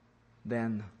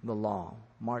than the law.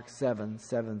 Mark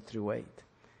 7:7-8.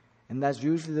 And that's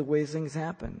usually the way things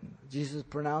happen. Jesus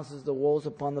pronounces the woes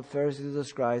upon the Pharisees and the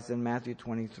scribes in Matthew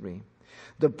 23.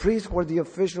 The priests were the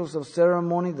officials of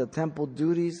ceremony, the temple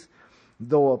duties,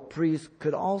 though a priest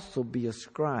could also be a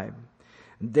scribe.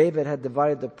 David had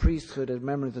divided the priesthood,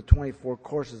 remember, into 24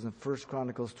 courses in 1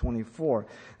 Chronicles 24.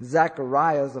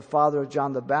 Zacharias, the father of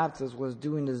John the Baptist, was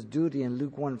doing his duty in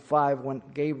Luke 1:5 when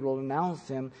Gabriel announced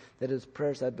him that his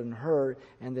prayers had been heard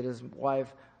and that his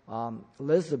wife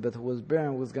Elizabeth, who was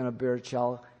barren, was going to bear a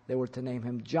child. They were to name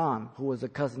him John, who was a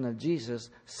cousin of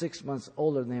Jesus, 6 months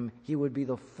older than him. He would be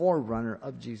the forerunner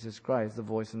of Jesus Christ, the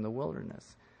voice in the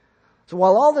wilderness. So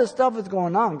while all this stuff is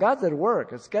going on, God's at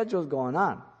work. His schedule is going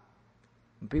on.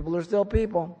 And people are still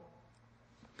people.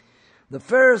 The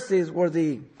Pharisees were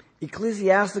the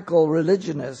ecclesiastical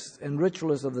religionists and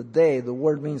ritualists of the day. The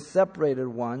word means separated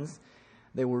ones.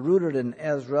 They were rooted in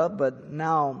Ezra, but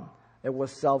now it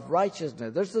was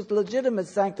self-righteousness. There's this legitimate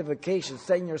sanctification,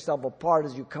 setting yourself apart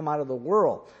as you come out of the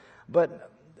world.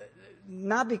 But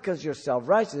not because you're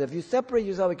self-righteous. If you separate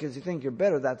yourself because you think you're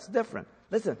better, that's different.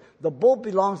 Listen, the boat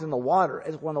belongs in the water.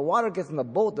 It's when the water gets in the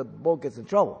boat gets in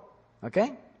trouble.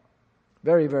 Okay?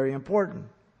 Very, very important.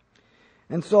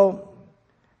 And so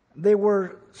they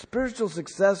were spiritual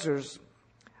successors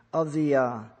of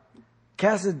the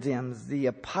Chassidims,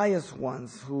 the pious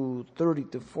ones who 30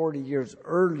 to 40 years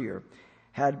earlier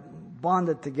had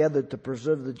bonded together to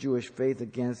preserve the Jewish faith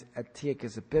against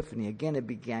Antiochus Epiphanes. Again, it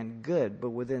began good,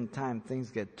 but within time things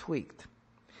get tweaked.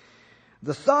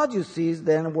 The Sadducees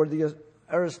then were the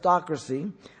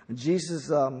aristocracy. Jesus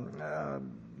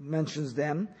mentions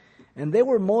them, and they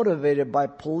were motivated by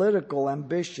political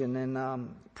ambition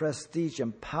and prestige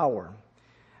and power.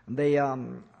 They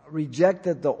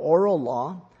rejected the oral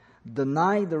law,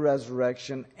 denied the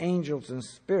resurrection, angels, and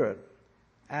spirit.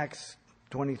 Acts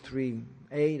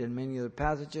 23:8 and many other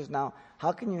passages. Now,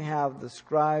 how can you have the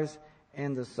scribes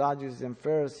and the Sadducees and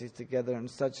Pharisees together in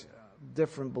such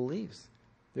different beliefs?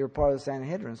 They were part of the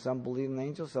Sanhedrin. Some believed in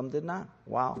angels, some did not.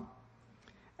 Wow.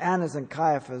 Annas and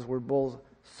Caiaphas were both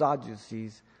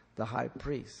Sadducees, the high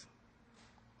priest.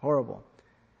 Horrible.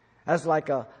 That's like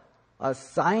a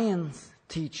science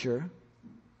teacher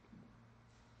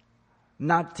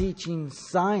not teaching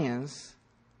science,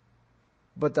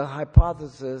 but the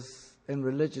hypothesis in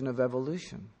religion of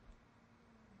evolution.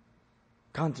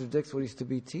 Contradicts what he's to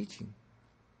be teaching.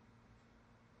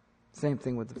 Same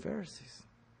thing with the Pharisees,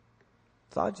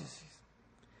 Sadducees.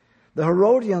 The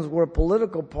Herodians were a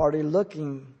political party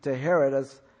looking to Herod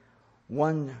as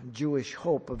one Jewish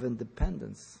hope of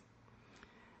independence.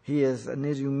 He is an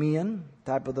Idumean,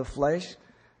 type of the flesh.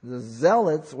 The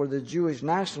Zealots were the Jewish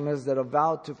nationalists that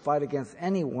vowed to fight against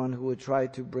anyone who would try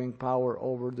to bring power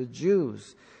over the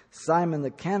Jews. Simon the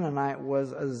Canaanite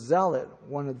was a zealot,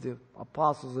 one of the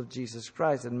apostles of Jesus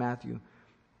Christ in Matthew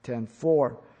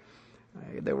 10:4.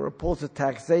 They were opposed to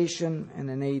taxation, and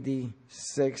in AD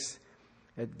 6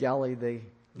 at Galilee they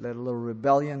led a little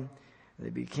rebellion. They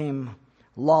became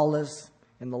lawless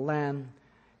in the land,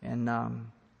 and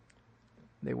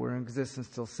they were in existence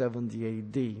till 70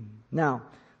 AD. Now,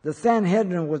 the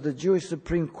Sanhedrin was the Jewish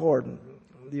Supreme Court.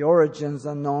 The origins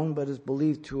unknown, but is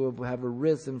believed to have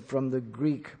arisen from the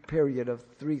Greek period of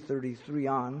 333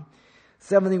 on.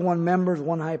 71 members,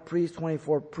 1 high priest,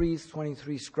 24 priests,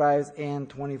 23 scribes, and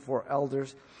 24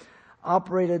 elders.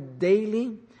 Operated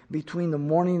daily between the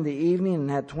morning and the evening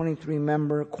and had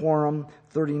 23-member quorum.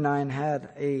 39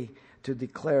 had to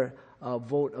declare a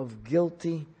vote of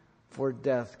guilty for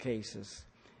death cases.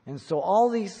 And so all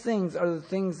these things are the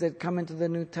things that come into the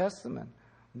New Testament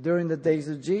during the days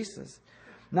of Jesus.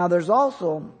 Now there's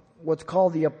also what's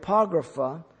called the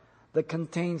Apocrypha that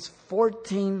contains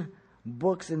 14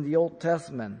 books in the Old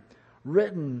Testament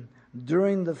written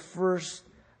during the first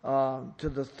to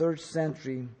the 3rd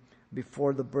century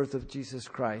before the birth of Jesus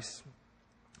Christ.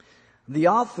 The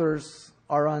authors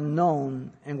are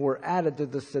unknown and were added to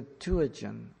the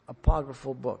Septuagint,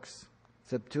 apocryphal books.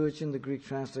 Septuagint, the Greek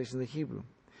translation of the Hebrew.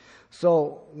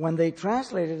 So when they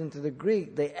translated into the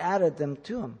Greek, they added them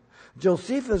to them.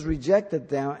 Josephus rejected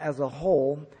them as a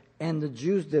whole, and the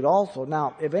Jews did also.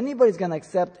 Now, if anybody's going to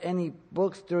accept any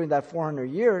books during that 400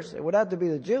 years, it would have to be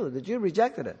the Jew. The Jew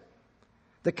rejected it.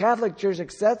 The Catholic Church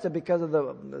accepts it because of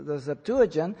the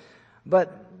Septuagint,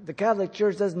 but the Catholic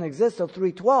Church doesn't exist till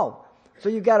 312. So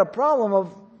you've got a problem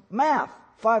of math,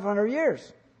 500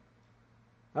 years.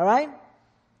 All right?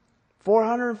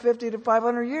 450 to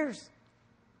 500 years.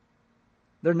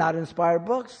 They're not inspired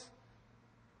books.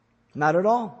 Not at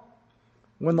all.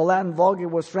 When the Latin Vulgate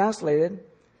was translated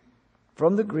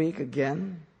from the Greek,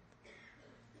 again,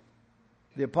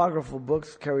 the apocryphal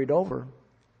books carried over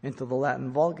into the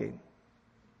Latin Vulgate.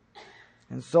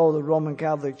 And so the Roman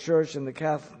Catholic Church and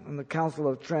the Council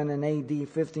of Trent in AD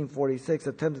 1546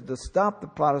 attempted to stop the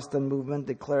Protestant movement,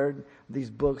 declared these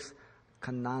books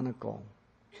canonical.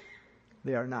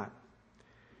 They are not.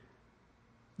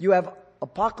 You have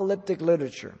apocalyptic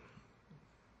literature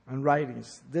and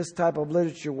writings. This type of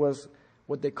literature was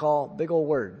what they call, big old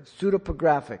word,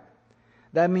 pseudepigraphic.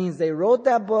 That means they wrote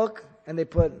that book and they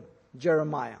put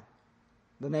Jeremiah,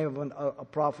 the name of a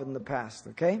prophet in the past,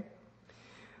 okay?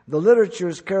 The literature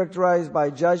is characterized by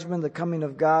judgment, the coming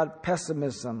of God,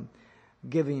 pessimism,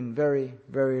 giving very,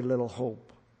 very little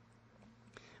hope.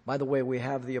 By the way, we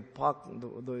have the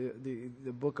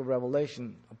book of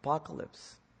Revelation,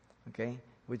 Apocalypse, okay,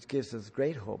 which gives us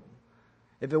great hope.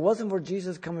 If it wasn't for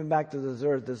Jesus coming back to this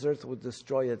earth would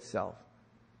destroy itself.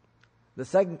 The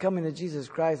second coming of Jesus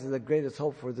Christ is the greatest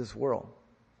hope for this world.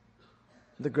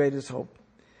 The greatest hope.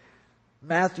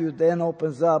 Matthew then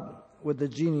opens up with the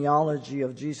genealogy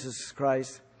of Jesus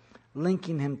Christ,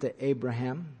 linking him to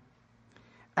Abraham,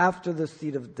 after the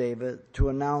seed of David, to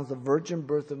announce the virgin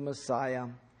birth of Messiah,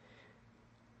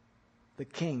 the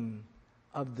King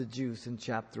of the Jews, in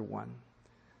chapter 1.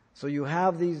 So you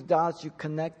have these dots, you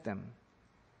connect them,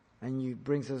 and it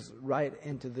brings us right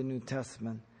into the New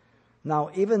Testament. Now,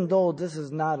 even though this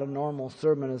is not a normal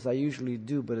sermon as I usually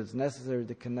do, but it's necessary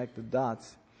to connect the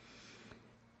dots,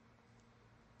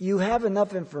 you have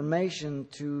enough information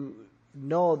to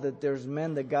know that there's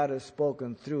men that God has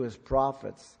spoken through His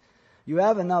prophets. You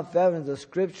have enough evidence the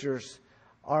Scriptures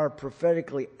are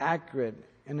prophetically accurate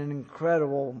in an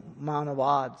incredible amount of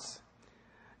odds.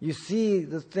 You see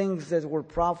the things that were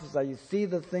prophesied. You see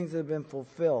the things that have been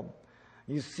fulfilled.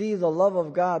 You see the love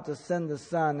of God to send the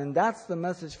Son. And that's the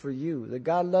message for you. That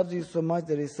God loves you so much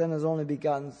that He sent His only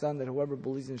begotten Son, that whoever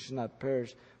believes in Him should not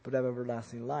perish, but have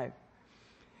everlasting life.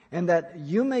 And that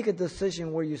you make a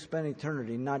decision where you spend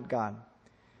eternity, not God.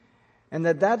 And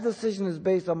that decision is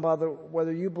based on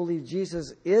whether you believe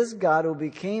Jesus is God who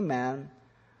became man,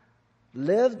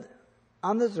 lived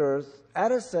on this earth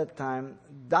at a set time,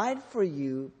 died for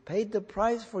you, paid the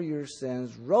price for your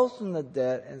sins, rose from the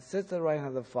dead, and sits at the right hand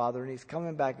of the Father, and He's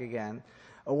coming back again.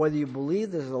 Or whether you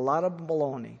believe there's a lot of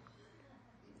baloney.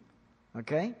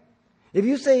 Okay? If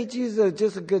you say Jesus is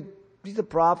just He's a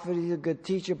prophet, He's a good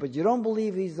teacher, but you don't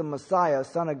believe He's the Messiah,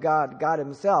 Son of God, God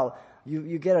Himself,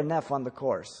 you get an F on the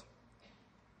course.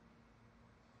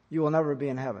 You will never be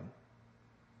in heaven.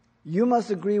 You must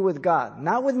agree with God,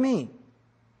 not with me,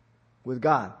 with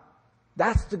God.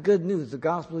 That's the good news, the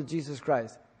gospel of Jesus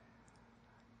Christ.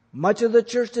 Much of the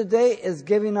church today is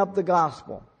giving up the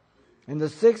gospel. In the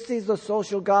 60s, the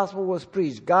social gospel was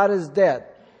preached. God is dead.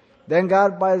 Then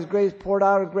God, by His grace, poured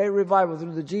out a great revival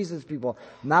through the Jesus people.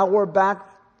 Now we're back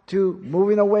to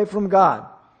moving away from God.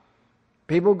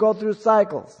 People go through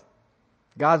cycles.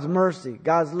 God's mercy,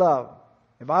 God's love.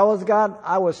 If I was God,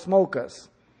 I would smoke us.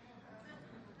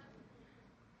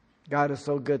 God is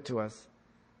so good to us.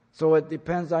 So it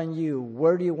depends on you.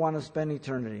 Where do you want to spend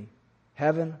eternity?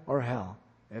 Heaven or hell?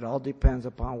 It all depends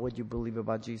upon what you believe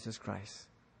about Jesus Christ.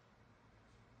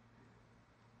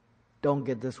 Don't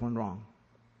get this one wrong.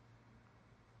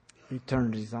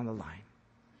 Eternity is on the line.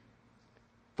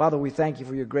 Father, we thank You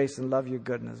for Your grace and love, Your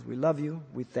goodness. We love You.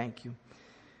 We thank You.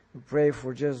 We pray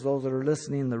for just those that are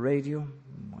listening in the radio,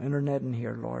 internet, and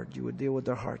here, Lord. You would deal with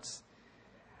their hearts.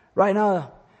 Right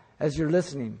now, as you're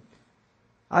listening,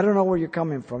 I don't know where you're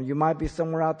coming from. You might be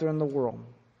somewhere out there in the world.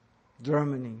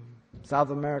 Germany, South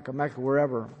America, Mexico,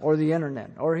 wherever. Or the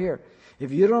internet, or here.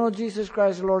 If you don't know Jesus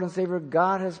Christ, your Lord and Savior,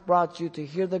 God has brought you to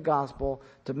hear the gospel,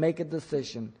 to make a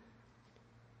decision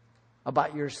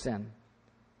about your sin.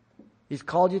 He's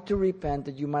called you to repent,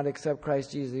 that you might accept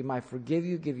Christ Jesus. He might forgive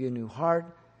you, give you a new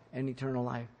heart, and eternal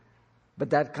life.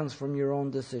 But that comes from your own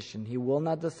decision. He will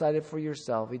not decide it for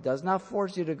yourself. He does not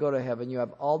force you to go to heaven. You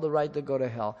have all the right to go to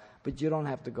hell, but you don't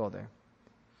have to go there.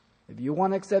 If you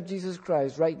want to accept Jesus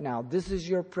Christ right now, this is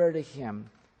your prayer to Him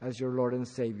as your Lord and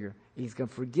Savior. He's going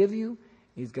to forgive you.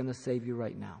 He's going to save you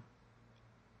right now.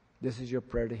 This is your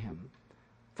prayer to Him.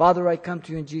 Father, I come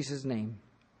to You in Jesus' name.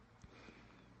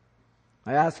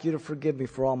 I ask You to forgive me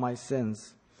for all my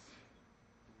sins.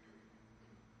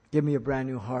 Give me a brand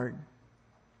new heart.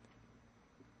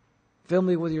 Fill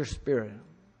me with your Spirit.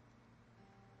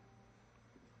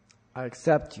 I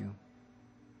accept you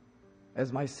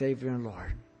as my Savior and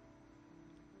Lord.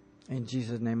 In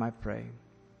Jesus' name I pray.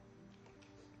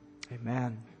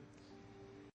 Amen.